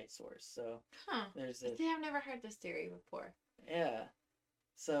have a light source. So Huh. there's a See, I've never heard this theory before. yeah.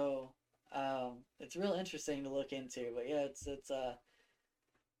 So it's real interesting to look into, but yeah,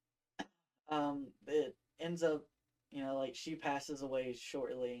 it ends up like she passes away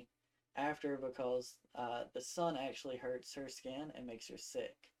shortly after because the sun actually hurts her skin and makes her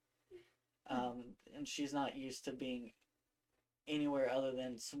sick. Um, and she's not used to being anywhere other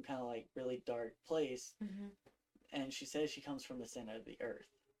than some kind of like really dark place. Mm-hmm. And she says she comes from the center of the earth.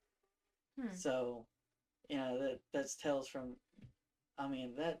 Hmm. So, that's tales from. I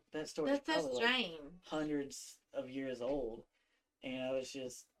mean that story is That's so probably like strange. hundreds of years old. It's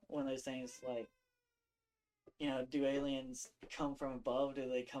just one of those things like, do aliens come from above? Do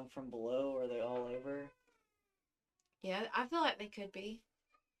they come from below? Or are they all over? Yeah, I feel like they could be.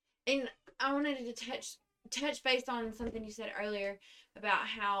 And I wanted to touch base on something you said earlier about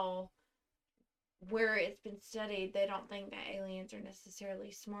how where it's been studied, they don't think that aliens are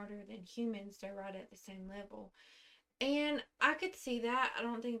necessarily smarter than humans. They're right at the same level. And I could see that. I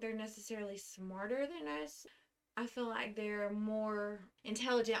don't think they're necessarily smarter than us. I feel like they're more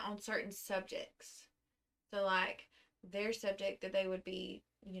intelligent on certain subjects. So, like, their subject that they would be,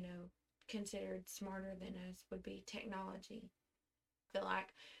 considered smarter than us would be technology. I feel like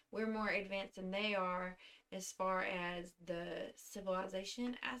we're more advanced than they are as far as the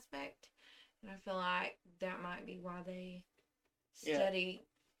civilization aspect. And I feel like that might be why they Yeah, study,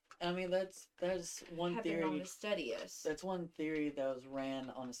 I mean that's one have been known theory. to study us. That's one theory that was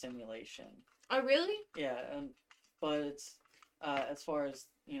ran on a simulation. Oh, really? Yeah, but it's as far as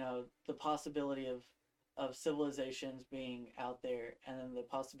the possibility of civilizations being out there, and then the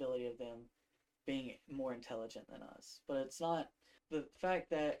possibility of them being more intelligent than us. But it's not the fact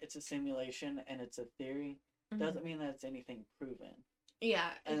that it's a simulation and it's a theory doesn't mean that it's anything proven. Yeah,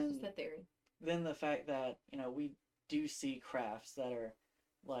 it's And just a theory. then the fact that we do see crafts that are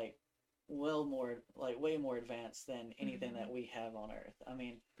like way more advanced than anything that we have on Earth. I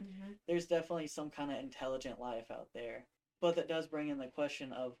mean, there's definitely some kind of intelligent life out there, but that does bring in the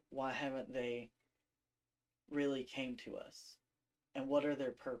question of why haven't they really came to us, and what are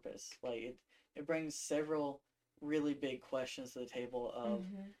their purpose? Like it brings several really big questions to the table of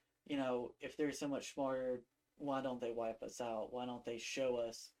if they're so much smarter, why don't they wipe us out? Why don't they show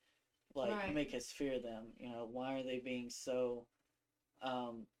us, like, Right. make us fear them? Why are they being so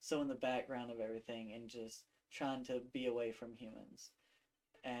in the background of everything and just trying to be away from humans?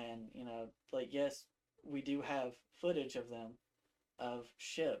 And like, yes, we do have footage of them, of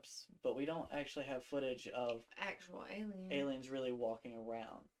ships, but we don't actually have footage of Actual aliens. aliens really walking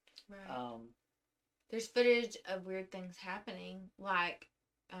around. Right. um There's footage of weird things happening, like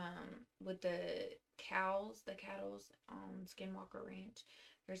with the cattles on Skinwalker Ranch.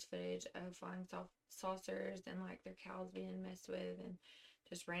 There's footage of flying saucers and like their cows being messed with and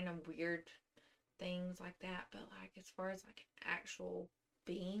just random weird things like that. But like as far as like actual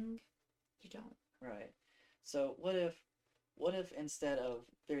being, you don't. right. So what if instead of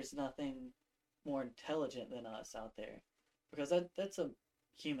there's nothing more intelligent than us out there, because that's a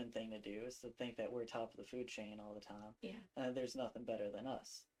human thing to do, is to think that we're top of the food chain all the time, Yeah. and there's nothing better than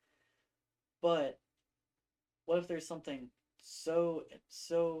us. But what if there's something so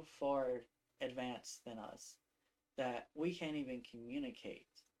far advanced than us that we can't even communicate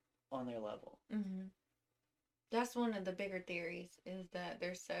on their level? That's one of the bigger theories, is that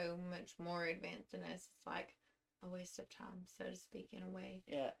they're so much more advanced than us. It's like a waste of time, so to speak, in a way.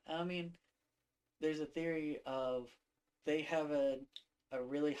 Yeah, I mean, there's a theory of they have a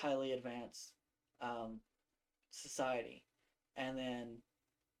really highly advanced um, society, and then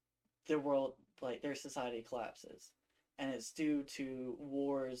their world, like their society, collapses, and it's due to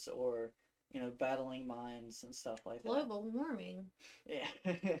wars or battling minds and stuff like that. Global warming. Yeah.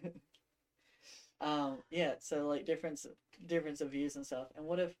 Yeah, so like difference of views and stuff. And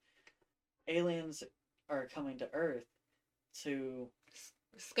what if aliens are coming to Earth to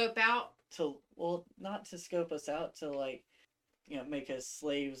Scope out. well, not to scope us out, to like make us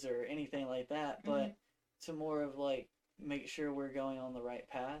slaves or anything like that, but to more of like make sure we're going on the right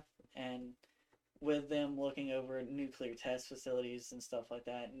path, and with them looking over nuclear test facilities and stuff like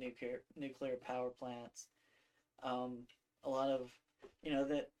that, nuclear power plants. A lot of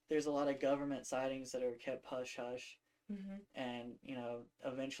that there's a lot of government sightings that are kept hush hush, and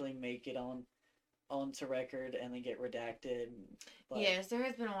eventually make it onto record and then get redacted. Yes, there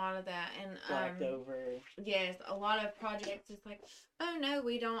has been a lot of that, and blacked over. Yes, a lot of projects. It's like, oh no,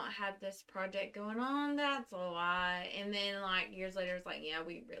 we don't have this project going on. That's a lie. And then like years later, it's like, yeah,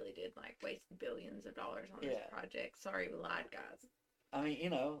 we really did like waste billions of dollars on this project. Sorry, we lied, guys. I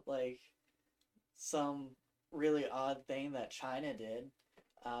mean, like some really odd thing that China did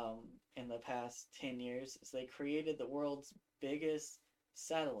in the past 10 years is they created the world's biggest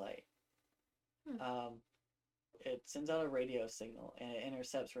satellite. It sends out a radio signal and it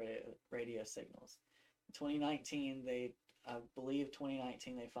intercepts radio signals. In 2019, I believe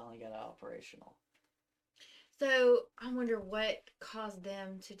 2019 they finally got it operational. So I wonder what caused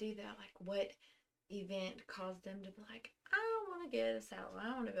them to do that. Like, what event caused them to be like, I don't want to get a satellite.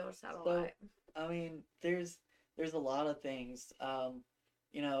 I want to build a satellite. So, I mean, there's a lot of things.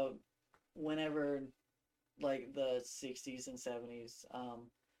 Whenever like the 60s and 70s,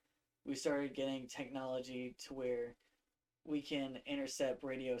 we started getting technology to where we can intercept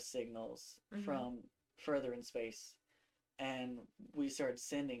radio signals from further in space, and we started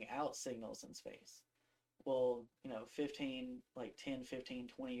sending out signals in space. Well, 10, 15,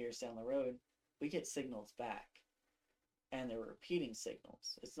 20 years down the road, we get signals back. and they're repeating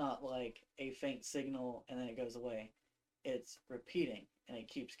signals. It's not like a faint signal and then it goes away. It's repeating and it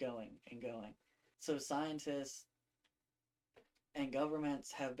keeps going and going. So scientists and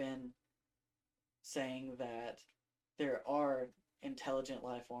governments have been saying that there are intelligent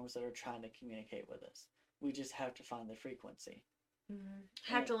life forms that are trying to communicate with us. We just have to find the frequency.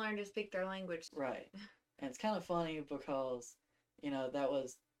 Have to learn to speak their language. Right. And it's kind of funny because, that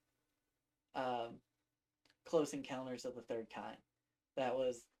was Close Encounters of the Third Kind.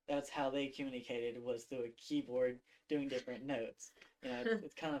 That's how they communicated, was through a keyboard doing different notes.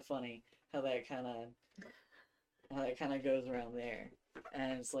 It's kind of funny how that kind of goes around there.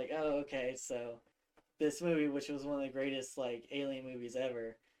 And it's like, oh, okay, so this movie, which was one of the greatest like alien movies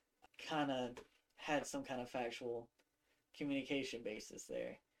ever, kind of had some kind of factual communication basis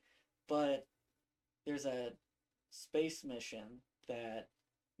there. But there's a space mission that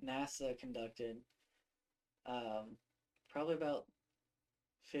NASA conducted probably about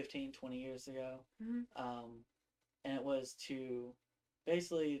 15, 20 years ago. And it was to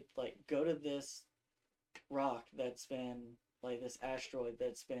basically like go to this rock that's been like this asteroid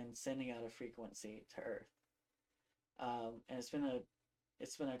that's been sending out a frequency to Earth. And it's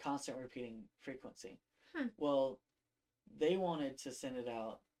been a constant repeating frequency. Well, they wanted to send it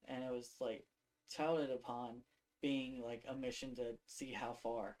out, and it was like touted upon being like a mission to see how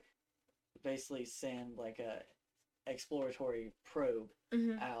far. Basically send like a exploratory probe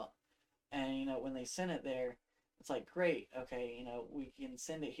out. And when they sent it there, it's like, great, okay, we can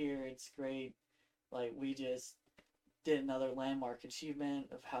send it here, it's great. Like, we just did another landmark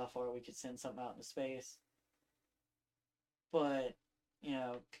achievement of how far we could send something out into space. But,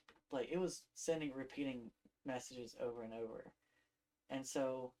 like, it was sending repeating messages over and over. And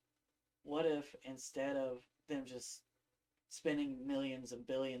so, what if instead of them just spending millions and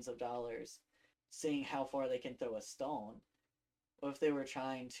billions of dollars seeing how far they can throw a stone, what if they were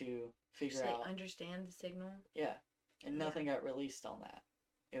trying to figure out... understand the signal? Yeah. And nothing got released on that.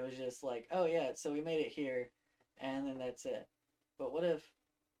 It was just like, oh yeah, so we made it here, and then that's it. But what if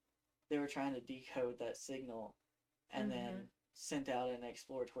they were trying to decode that signal and then sent out an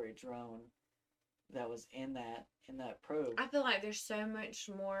exploratory drone that was in that probe? I feel like there's so much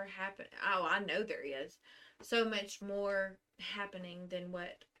more Oh, I know there is. So much more happening than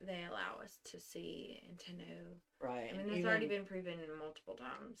what they allow us to see and to know. Right. I mean, that's already been proven multiple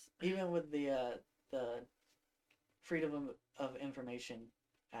times. Even with the Freedom of Information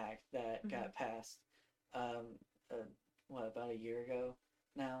Act that got passed, about a year ago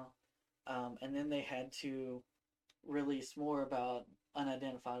now, and then they had to release more about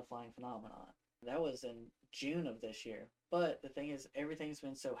unidentified flying phenomenon. That was in June of this year. But the thing is, everything's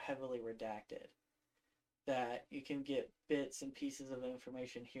been so heavily redacted that you can get bits and pieces of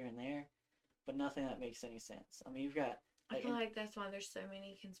information here and there, but nothing that makes any sense. I mean, you've got... I feel like that's why there's so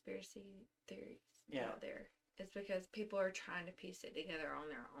many conspiracy theories out there. It's because people are trying to piece it together on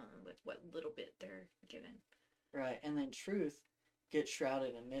their own with what little bit they're given. Right, and then truth gets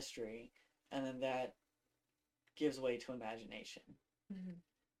shrouded in mystery, and then that gives way to imagination.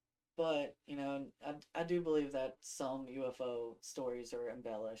 But, I do believe that some UFO stories are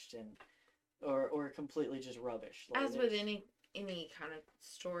embellished and or completely just rubbish. Like, as with any kind of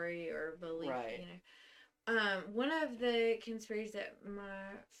story or belief, right. One of the conspiracies that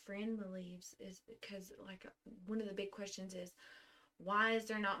my friend believes is because, like, one of the big questions is, why is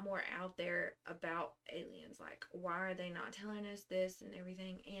there not more out there about aliens? Like, why are they not telling us this and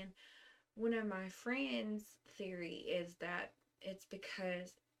everything? And one of my friend's theory is that it's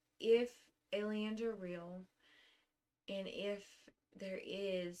because if aliens are real and if there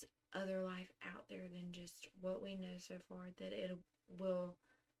is other life out there than just what we know so far, that it will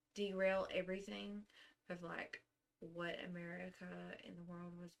derail everything of like what America and the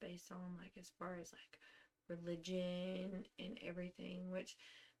world was based on, like as far as like religion and everything, which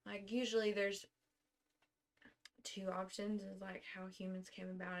like usually there's two options, is like how humans came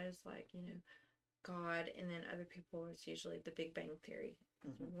about is like, God, and then other people is usually the Big Bang Theory.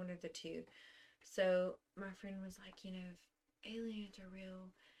 One of the two. So my friend was like, if aliens are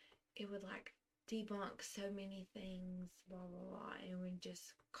real, it would like debunk so many things, blah blah blah, and would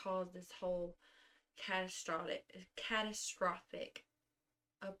just cause this whole catastrophic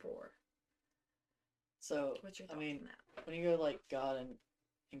uproar. So what's your thoughts on that? When you go like God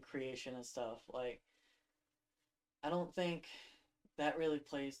and creation and stuff, like I don't think that really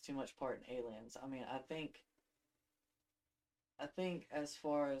plays too much part in aliens. I mean, I think as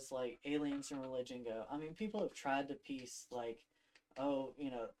far as like aliens and religion go, I mean, people have tried to piece like, oh,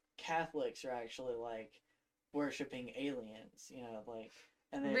 Catholics are actually like worshiping aliens, like,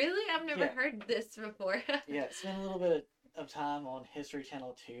 and then, really, I've never heard this before. Yeah, it's been a little bit of of time on History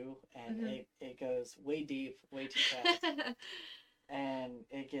Channel 2, and Mhm. it goes way deep, way too fast, and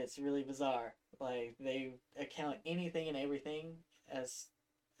it gets really bizarre. Like, they account anything and everything as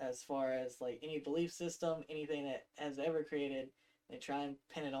far as like any belief system, anything that has ever created, they try and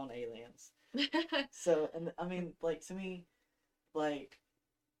pin it on aliens. So, and I mean, like, to me, like,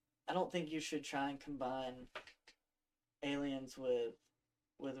 I don't think you should try and combine aliens with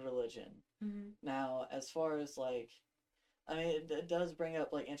religion. Mhm. Now, as far as like, I mean, it does bring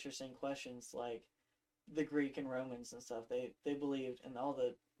up like interesting questions, like the Greek and Romans and stuff. They believed, and all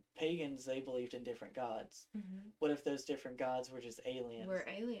the pagans, they believed in different gods. Mhm. What if those different gods were just aliens We're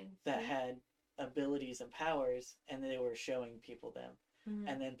aliens. that Yeah. had abilities and powers, and they were showing people them, Mhm.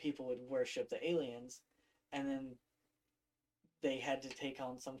 and then people would worship the aliens, and then they had to take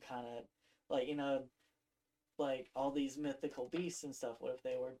on some kind of, like, like all these mythical beasts and stuff. What if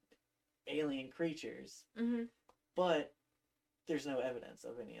they were alien creatures? Mhm. But there's no evidence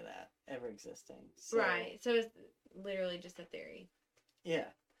of any of that ever existing. So, Right. So it's literally just a theory.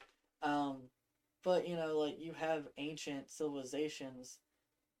 yeah. But like, you have ancient civilizations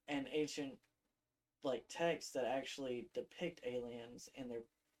and ancient like texts that actually depict aliens in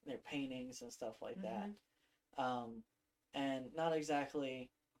their paintings and stuff like that. And not exactly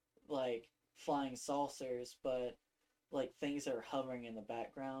like flying saucers, but like things that are hovering in the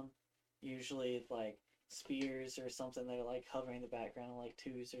background. Usually like spears or something that are like hovering in the background, like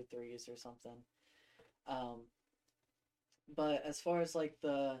twos or threes or something. Um, but as far as like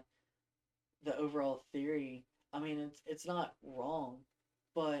the overall theory, I mean, it's not wrong,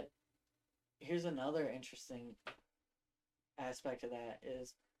 but here's another interesting aspect of that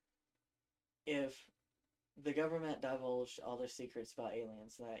is, if the government divulged all their secrets about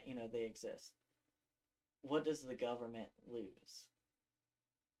aliens, that they exist, what does the government lose?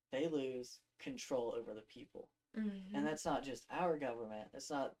 They lose control over the people. Mhm. And that's not just our government. It's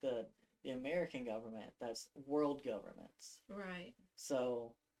not the American government. That's world governments. Right.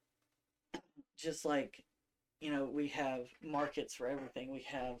 So, just like, we have markets for everything.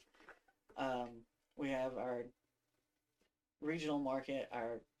 Um, we have our regional market,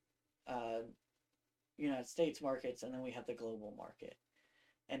 our uh, United States markets, and then we have the global market.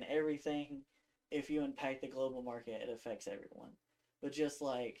 And everything, if you impact the global market, it affects everyone. But just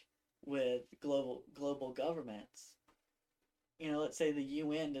like with global governments, let's say the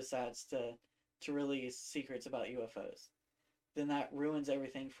UN decides to release secrets about UFOs, then that ruins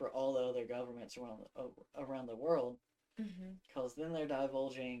everything for all the other governments around the world, because then they're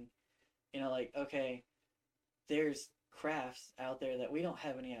divulging, like, okay, there's crafts out there that we don't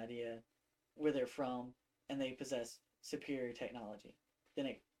have any idea where they're from, and they possess superior technology. Then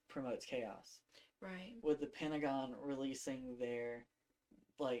it promotes chaos. Right. With the Pentagon releasing their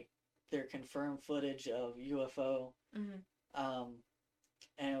confirmed footage of UFO, and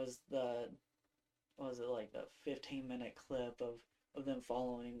it was like the 15-minute clip of them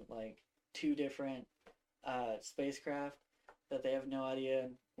following like two different spacecraft that they have no idea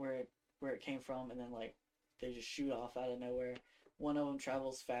where it came from, and then like they just shoot off out of nowhere. One of them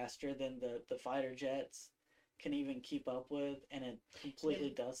travels faster than the fighter jets can even keep up with, and it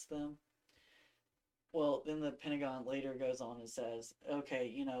completely dusts them. Well, then the Pentagon later goes on and says,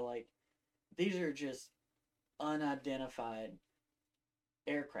 okay, like, these are just unidentified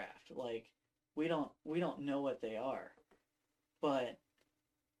aircraft. Like, we don't know what they are, but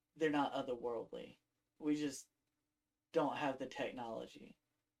they're not otherworldly. We just don't have the technology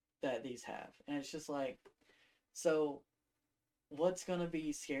that these have. And it's just like, so what's going to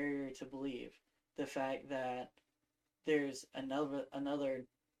be scarier to believe? The fact that there's another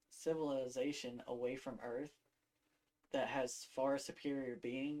civilization away from Earth that has far superior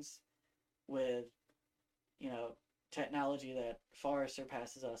beings with, technology that far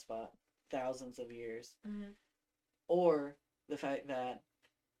surpasses us by thousands of years, or the fact that,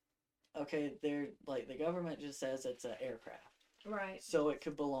 okay, they're like, the government just says it's an aircraft, right? So it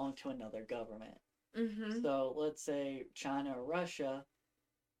could belong to another government. So let's say China or Russia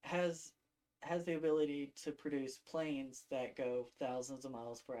has the ability to produce planes that go thousands of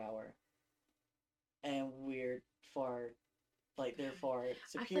miles per hour, and we're far, like, they're far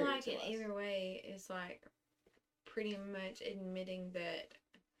superior I feel like to in us. either way is like pretty much admitting that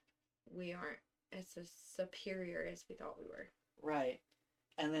we aren't as superior as we thought we were. Right.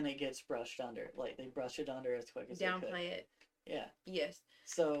 And then it gets brushed under. Like, they brush it under as quick as they could. Downplay it. Yeah. Yes.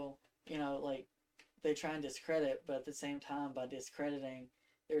 So, like, they try and discredit, but at the same time, by discrediting,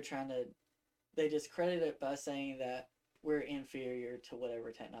 they discredit it by saying that we're inferior to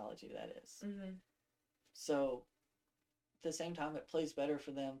whatever technology that is. So, at the same time, it plays better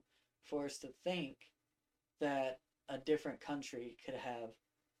for them for us to think that a different country could have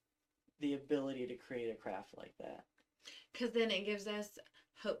the ability to create a craft like that. Because then it gives us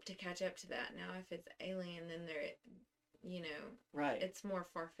hope to catch up to that. Now, if it's alien, then right, it's more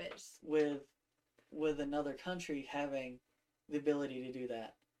far-fetched. With another country having the ability to do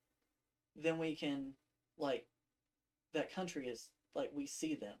that, then we can, like, that country is like, we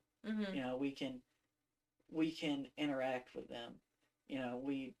see them. Mm-hmm. We can interact with them.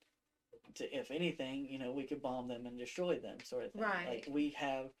 If anything, we could bomb them and destroy them, sort of thing. Right. Like, we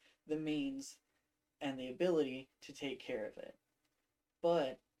have the means and the ability to take care of it.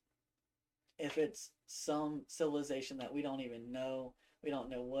 But if it's some civilization that we don't even know, we don't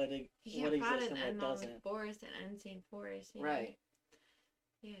know what exists and what doesn't. Forest and unseen forest. Right.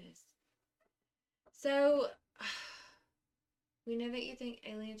 Yes. So, we know that you think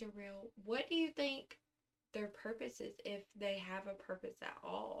aliens are real. What do you think their purpose is, if they have a purpose at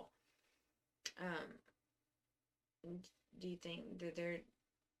all? Do you think that there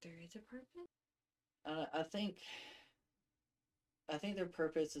is a purpose? I think their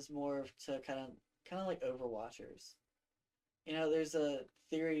purpose is more to kind of like Overwatchers. There's a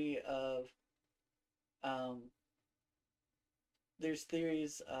theory of there's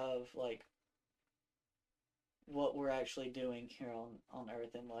theories of, like, what we're actually doing here on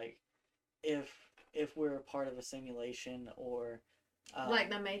Earth, and, like, if we're a part of a simulation, or like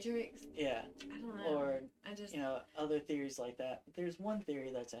the Matrix. Yeah. I don't know. Or other theories like that. There's one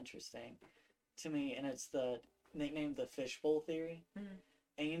theory that's interesting to me, and it's nicknamed the fishbowl theory. Mm-hmm.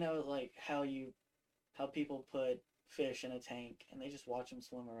 And like how people put fish in a tank and they just watch them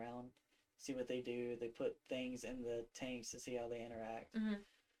swim around, see what they do. They put things in the tanks to see how they interact. Mm-hmm.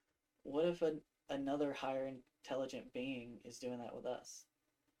 What if another higher intelligent being is doing that with us?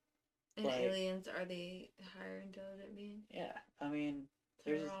 And aliens are the higher intelligent being? Yeah. I mean,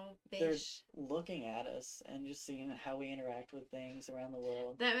 they're looking at us and just seeing how we interact with things around the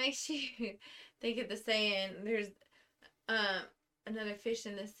world. That makes you think of the saying, there's another fish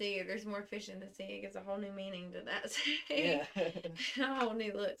in the sea, or there's more fish in the sea. It gives a whole new meaning to that saying. Yeah. A whole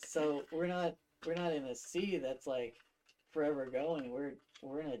new look. So we're not in a sea that's like forever going.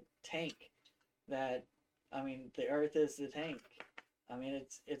 We're in a tank that, I mean, the Earth is the tank. I mean,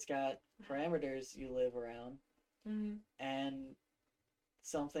 it's got parameters you live around. Mm-hmm. And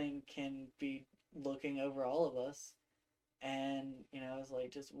something can be looking over all of us, and it's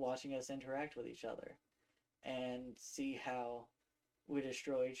like just watching us interact with each other and see how we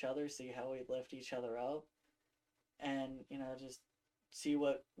destroy each other, see how we lift each other up, and just see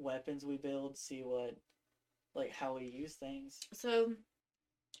what weapons we build, see how we use things. So,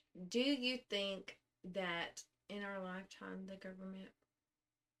 do you think that in our lifetime the government,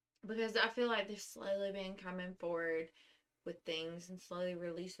 because I feel like they've slowly been coming forward with things and slowly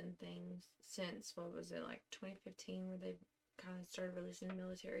releasing things since, what was it, like 2015, where they kind of started releasing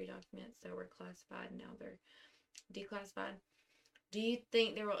military documents that were classified, and now they're declassified. Do you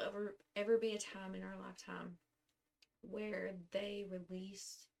think there will ever be a time in our lifetime where they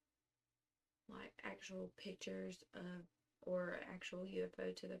release, like, actual pictures of, or actual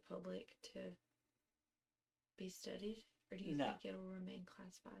UFO to the public to be studied? Or do you think it'll remain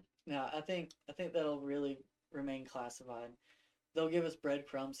classified? No, I think that'll really remain classified. They'll give us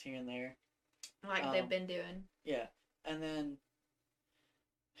breadcrumbs here and there, like they've been doing. Yeah, and then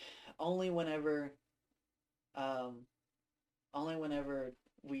only whenever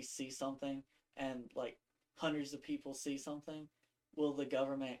we see something, and like hundreds of people see something, will the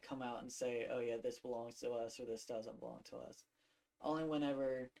government come out and say, "Oh yeah, this belongs to us," or "This doesn't belong to us." Only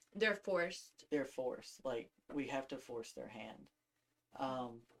whenever they're forced. Like, we have to force their hand.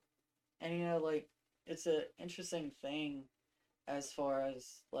 And like, it's an interesting thing as far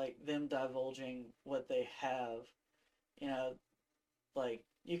as like them divulging what they have. Like,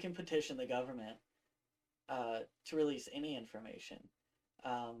 you can petition the government to release any information,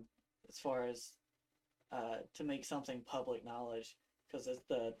 as far as to make something public knowledge, because it's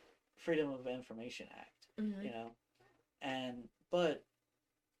the Freedom of Information Act. Mm-hmm. But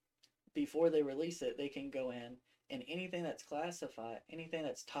before they release it, they can go in, and anything that's classified, anything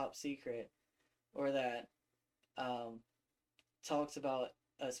that's top secret, or that talks about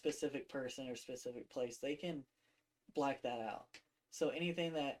a specific person or specific place, they can black that out. So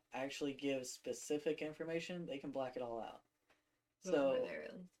anything that actually gives specific information, they can black it all out.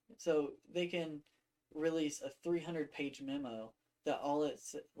 So they can release a 300-page memo that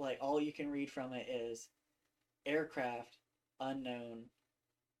all you can read from it is aircraft unknown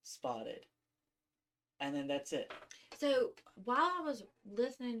spotted, and then that's it. So while I was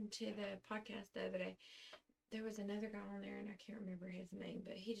listening to the podcast the other day, there was another guy on there, and I can't remember his name,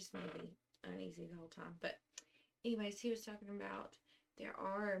 but he just made me uneasy the whole time. But anyways, he was talking about there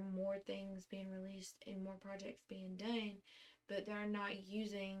are more things being released and more projects being done, but they're not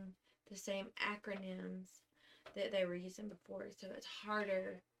using the same acronyms that they were using before. So it's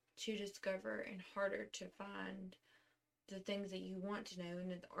harder to discover and harder to find the things that you want to know and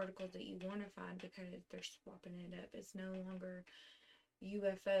the articles that you want to find because they're swapping it up. It's no longer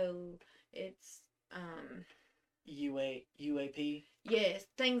UFO. It's UAP, yes,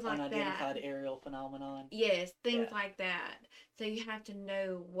 things like unidentified that. aerial phenomenon. Yes, things Yeah. like that. So you have to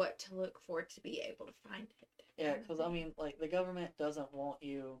know what to look for to be able to find it. Yeah, because I mean, like the government doesn't want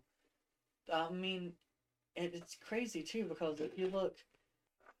you. I mean, it's crazy too because if you look,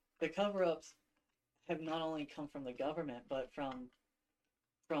 the cover-ups have not only come from the government but from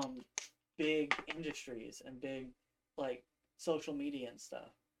big industries and big like social media and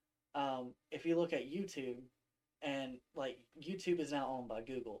stuff. If you look at YouTube, and like YouTube is now owned by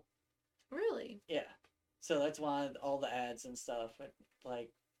Google. Really? Yeah, so that's why all the ads and stuff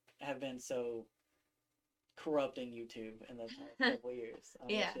like have been so corrupting YouTube in the past couple years. I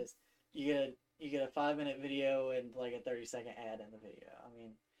mean, Yeah. it's just you get a 5 minute video and like a 30-second ad in the video. I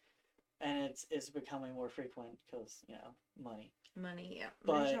mean, and it's becoming more frequent because money. Money, yeah.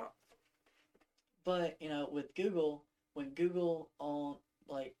 But with Google, when Google owned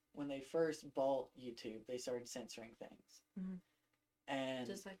when they first bought YouTube, they started censoring things. Mm-hmm. And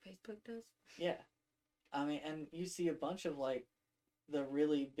just like Facebook does. Yeah, I mean, and you see a bunch of like the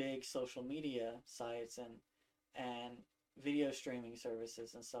really big social media sites and video streaming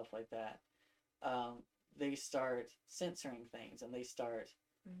services and stuff like that. They start censoring things and they start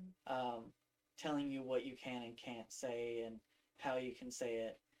telling you what you can and can't say and how you can say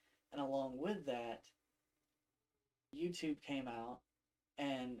it. And along with that, YouTube came out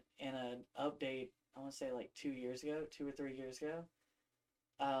and in an update, I want to say like 2 or 3 years ago,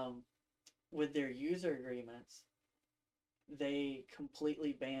 with their user agreements, they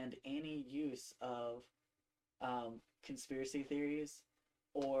completely banned any use of conspiracy theories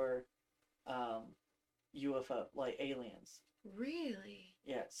or UFO, like aliens. Really?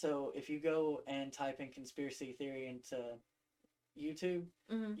 Yeah, so if you go and type in conspiracy theory into YouTube,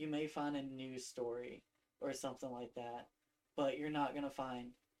 you may find a news story or something like that, but you're not going to find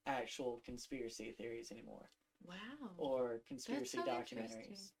actual conspiracy theories anymore. Wow. Or conspiracy That's so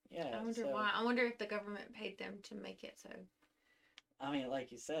documentaries. Yeah. I wonder why. I wonder if the government paid them to make it so. I mean,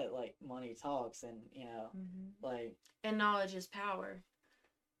 like you said, like money talks, and like. And knowledge is power.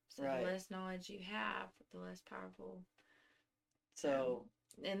 So right. The less knowledge you have, the less powerful. So.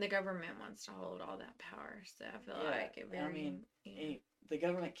 And the government wants to hold all that power. So I feel like it very. I mean, the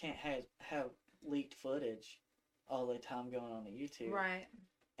government can't have leaked footage all the time going on YouTube. Right.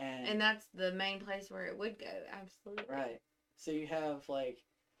 And that's the main place where it would go. Absolutely. Right. So you have like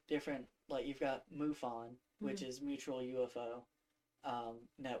different, like you've got MUFON, which is Mutual UFO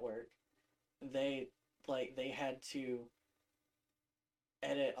Network. They had to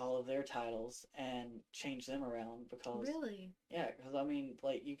edit all of their titles and change them around because really, yeah, because I mean,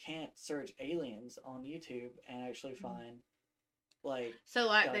 like you can't search aliens on YouTube and actually find like. So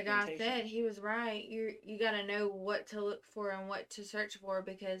like the guy said, he was right. You got to know what to look for and what to search for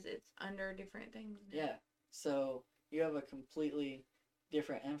because it's under different things. Yeah. So you have a completely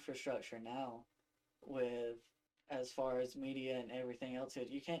different infrastructure now with as far as media and everything else.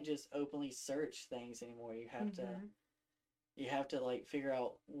 You can't just openly search things anymore. You have to like figure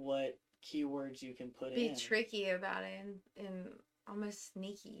out what keywords you can put in. Be tricky about it and almost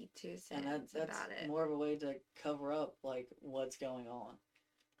sneaky to a sense that's about it. More of a way to cover up like what's going on.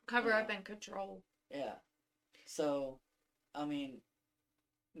 Cover up and control. Yeah. So, I mean,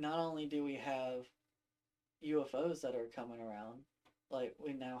 not only do we have UFOs that are coming around, like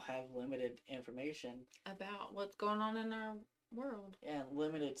we now have limited information about what's going on in our world. And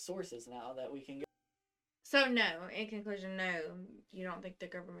limited sources now that we can get. So no, in conclusion, no, you don't think the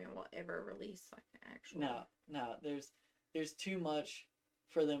government will ever release like an actual. No, there's too much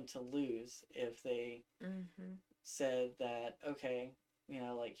for them to lose if they said that, okay,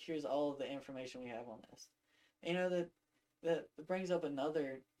 like here's all of the information we have on this. That brings up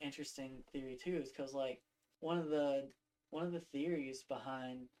another interesting theory too, is because like one of the theories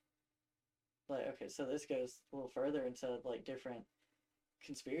behind, like, okay, so this goes a little further into like different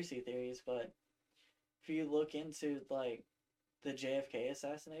conspiracy theories, but if you look into like the JFK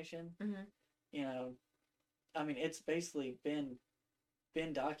assassination, I mean, it's basically been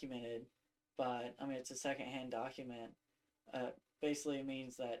documented, but I mean, it's a secondhand document. Basically, it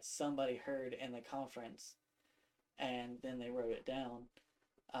means that somebody heard in the conference, and then they wrote it down.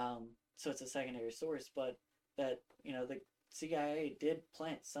 So it's a secondary source, but that the CIA did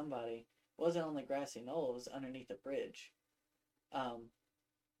plant somebody wasn't on the grassy knoll, it was underneath the bridge. Um,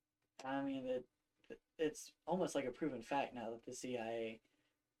 I mean, it's almost like a proven fact now that the CIA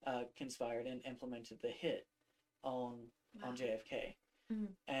conspired and implemented the hit on Wow. JFK.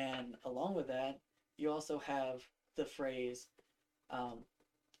 Mhm. And along with that, you also have the phrase,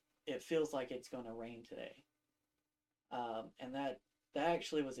 "It feels like it's going to rain today," and that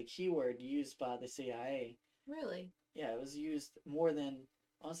actually was a keyword used by the CIA. Really? Yeah, it was used more than,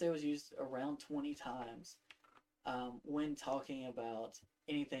 honestly, it was used around 20 times when talking about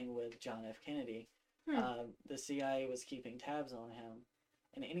anything with John F. Kennedy. Hmm. The CIA was keeping tabs on him,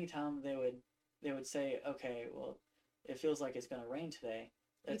 and anytime they would say, "Okay, well, it feels like it's going to rain today,"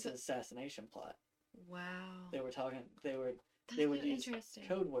 that's an assassination plot. Wow. They were talking. They That's would so use interesting.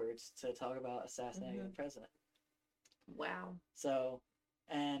 code words to talk about assassinating the president. Wow. So,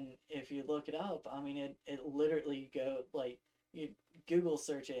 and if you look it up, I mean, it literally go like you Google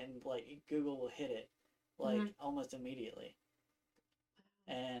search it and like Google will hit it like almost immediately.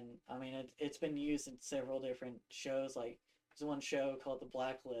 And I mean, it's been used in several different shows. Like there's one show called The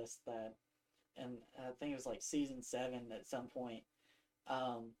Blacklist that, and I think it was like season 7 at some point.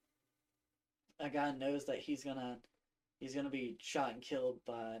 Um, a guy knows that he's gonna be shot and killed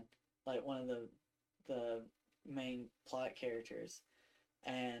by like one of the main plot characters,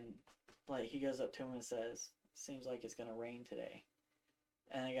 and like he goes up to him and says, "Seems like it's gonna rain today,"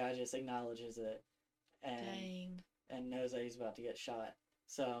 and the guy just acknowledges it, and Dang. and knows that he's about to get shot.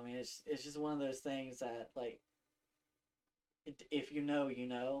 So I mean, it's just one of those things that like, if you know, you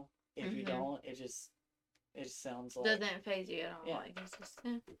know. If you don't, it just sounds like Doesn't phase you at all. Yeah. Like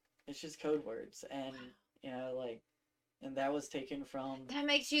it's just code words, and like, and that was taken from. that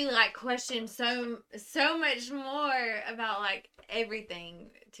makes you like question so much more about like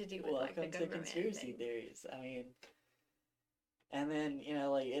everything to do with like the Welcome to government. conspiracy theories. I mean, and then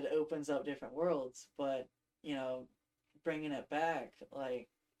like it opens up different worlds, but bringing it back, like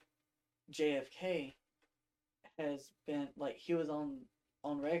JFK has been like he was on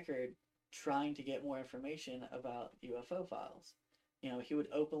record trying to get more information about UFO files. He would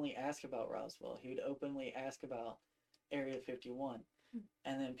openly ask about Roswell. He would openly ask about Area 51,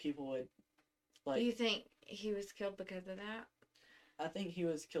 and then people would like. Do you think he was killed because of that? I think he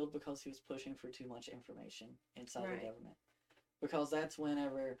was killed because he was pushing for too much information inside Right. the government. Because that's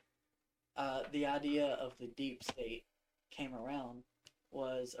whenever the idea of the deep state came around,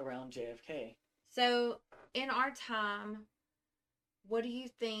 was around JFK. So, in our time, what do you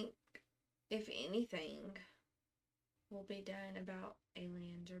think, if anything, will be done about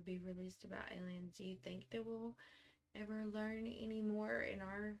aliens or be released about aliens? Do you think that we'll ever learn any more in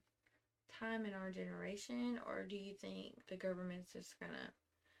our time, in our generation? Or do you think the government's just gonna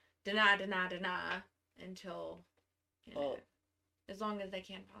deny until, as long as they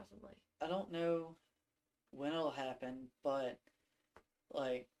can possibly? I don't know when it'll happen, but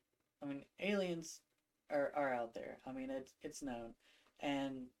like, I mean, aliens are out there. I mean, it's known,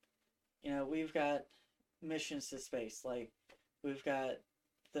 and we've got missions to space. Like, we've got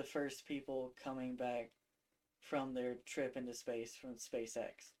the first people coming back from their trip into space from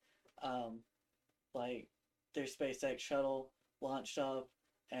SpaceX. Like, their SpaceX shuttle launched up,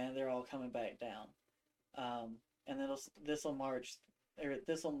 and they're all coming back down. And then this will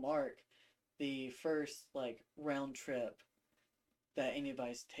mark the first like round trip that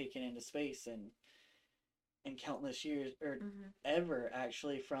anybody's taken into space in countless years, or ever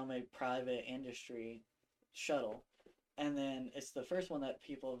actually, from a private industry shuttle. And then it's the first one that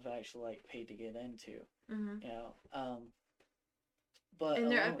people have actually like paid to get into. But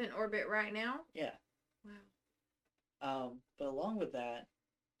and they're up in orbit right now? Yeah. Wow. But along with that,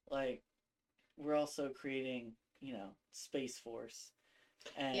 like, we're also creating, Space Force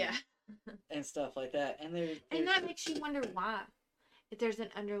and and stuff like that. And and that makes you wonder why. If there's an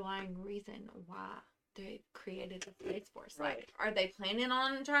underlying reason why they created the Space Force. Right. Like, are they planning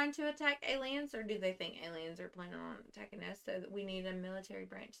on trying to attack aliens, or do they think aliens are planning on attacking us, so that we need a military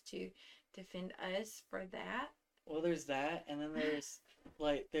branch to defend us for that? Well, there's that, and then there's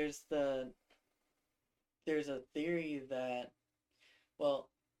like there's a theory that, well,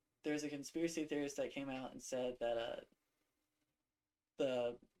 there's a conspiracy theorist that came out and said that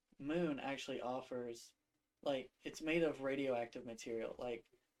the moon actually offers, like, it's made of radioactive material, like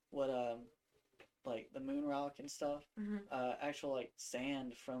what like the moon rock and stuff. Actual like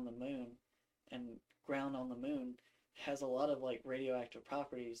sand from the moon and ground on the moon has a lot of like radioactive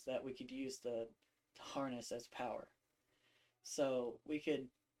properties that we could use to harness as power. So we could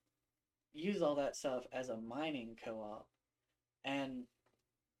use all that stuff as a mining co-op. And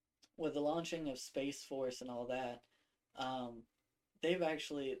with the launching of Space Force and all that, they've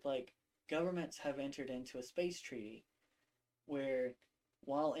actually like governments have entered into a space treaty where,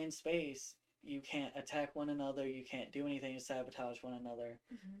 while in space, you can't attack one another, you can't do anything to sabotage one another.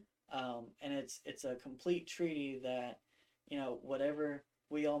 And it's a complete treaty that, whatever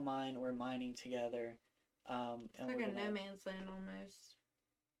we all mine, we're mining together. It's And like we're a gonna, no man's land almost.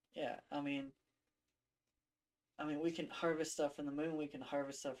 yeah, we can harvest stuff from the moon, we can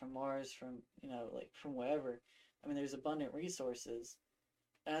harvest stuff from Mars, from, like, from wherever. There's abundant resources.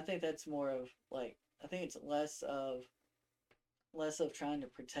 And I think that's more of, like, I think it's less of trying to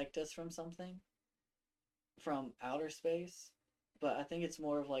protect us from something from outer space, but I think it's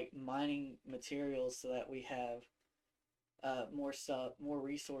more of like mining materials so that we have more stuff, more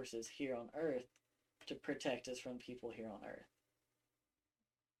resources here on Earth to protect us from people here on Earth.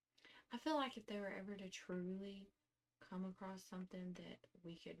 I feel like if they were ever to truly come across something that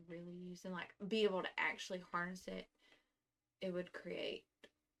we could really use and like be able to actually harness it, it would create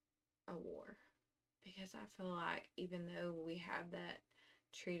a war. Because I feel like even though we have that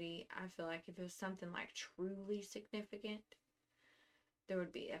treaty, I feel like if it was something like truly significant, there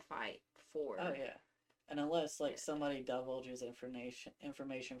would be a fight for. Oh yeah, and unless like somebody divulges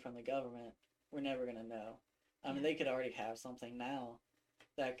information from the government, we're never gonna know. They could already have something now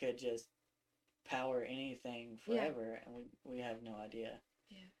that could just power anything forever, and we have no idea.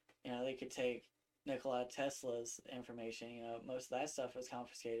 Yeah. They could take Nikola Tesla's information. Most of that stuff was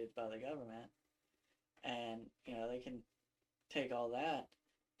confiscated by the government, and they can take all that,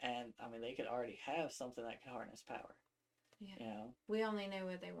 and they could already have something that can harness power. Yeah. We only know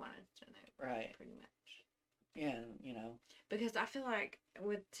what they wanted to know. Right. Pretty much. Yeah, Because I feel like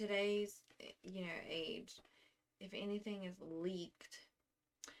with today's, age, if anything is leaked,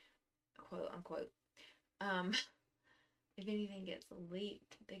 quote unquote, if anything gets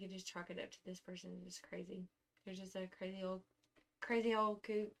leaked, they could just chalk it up to this person is just crazy. They're just a crazy old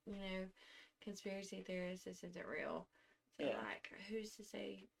kook, conspiracy theorist. This isn't real. So like, who's to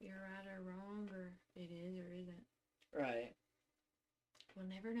say you're right or wrong, or it is or isn't? Right. We'll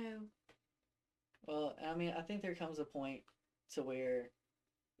never know. Well, I think there comes a point to where,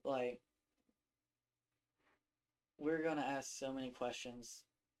 like, we're gonna ask so many questions,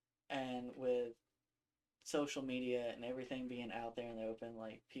 and with social media and everything being out there in the open,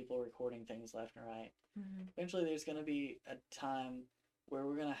 like people recording things left and right, eventually there's gonna be a time where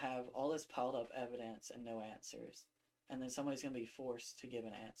we're gonna have all this piled up evidence and no answers, and then somebody's gonna be forced to give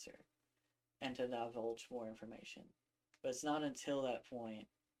an answer and to divulge more information. But it's not until that point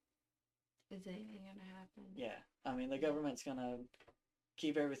is anything gonna happen. Yeah, the government's gonna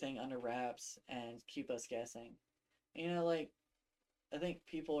keep everything under wraps and keep us guessing. Like, I think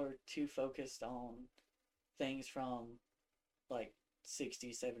people are too focused on things from like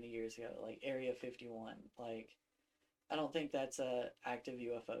 60, 70 years ago, like Area 51. Like, I don't think that's a active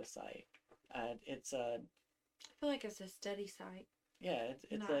UFO site. It's a, I feel like it's a study site. Yeah,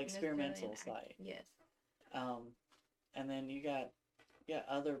 it's an experimental site. Yes. And then you got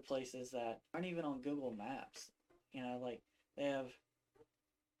other places that aren't even on Google Maps. Like they have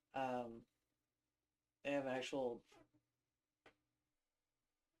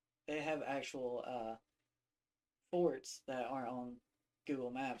actual forts that aren't on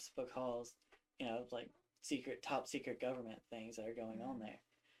Google Maps because like top secret government things that are going on there.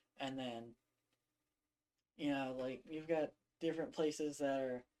 And then like you've got different places that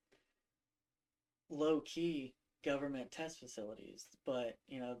are low key government test facilities, but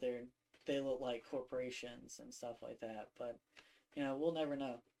they look like corporations and stuff like that. But we'll never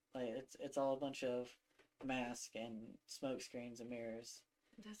know. Like it's all a bunch of masks and smoke screens and mirrors.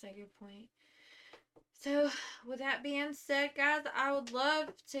 That's a good point. So with that being said, guys, I would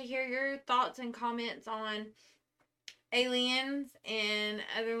love to hear your thoughts and comments on aliens and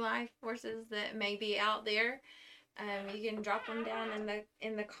other life forces that may be out there. You can drop them down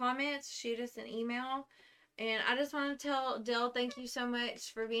in the comments, shoot us an email. And I just want to tell Dill, thank you so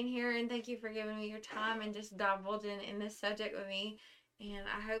much for being here, and thank you for giving me your time and just divulging in this subject with me. And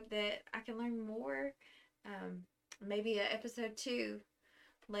I hope that I can learn more. Maybe an episode 2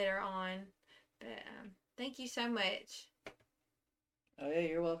 later on. But thank you so much. Oh yeah,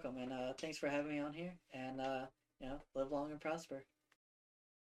 you're welcome, and thanks for having me on here. And live long and prosper.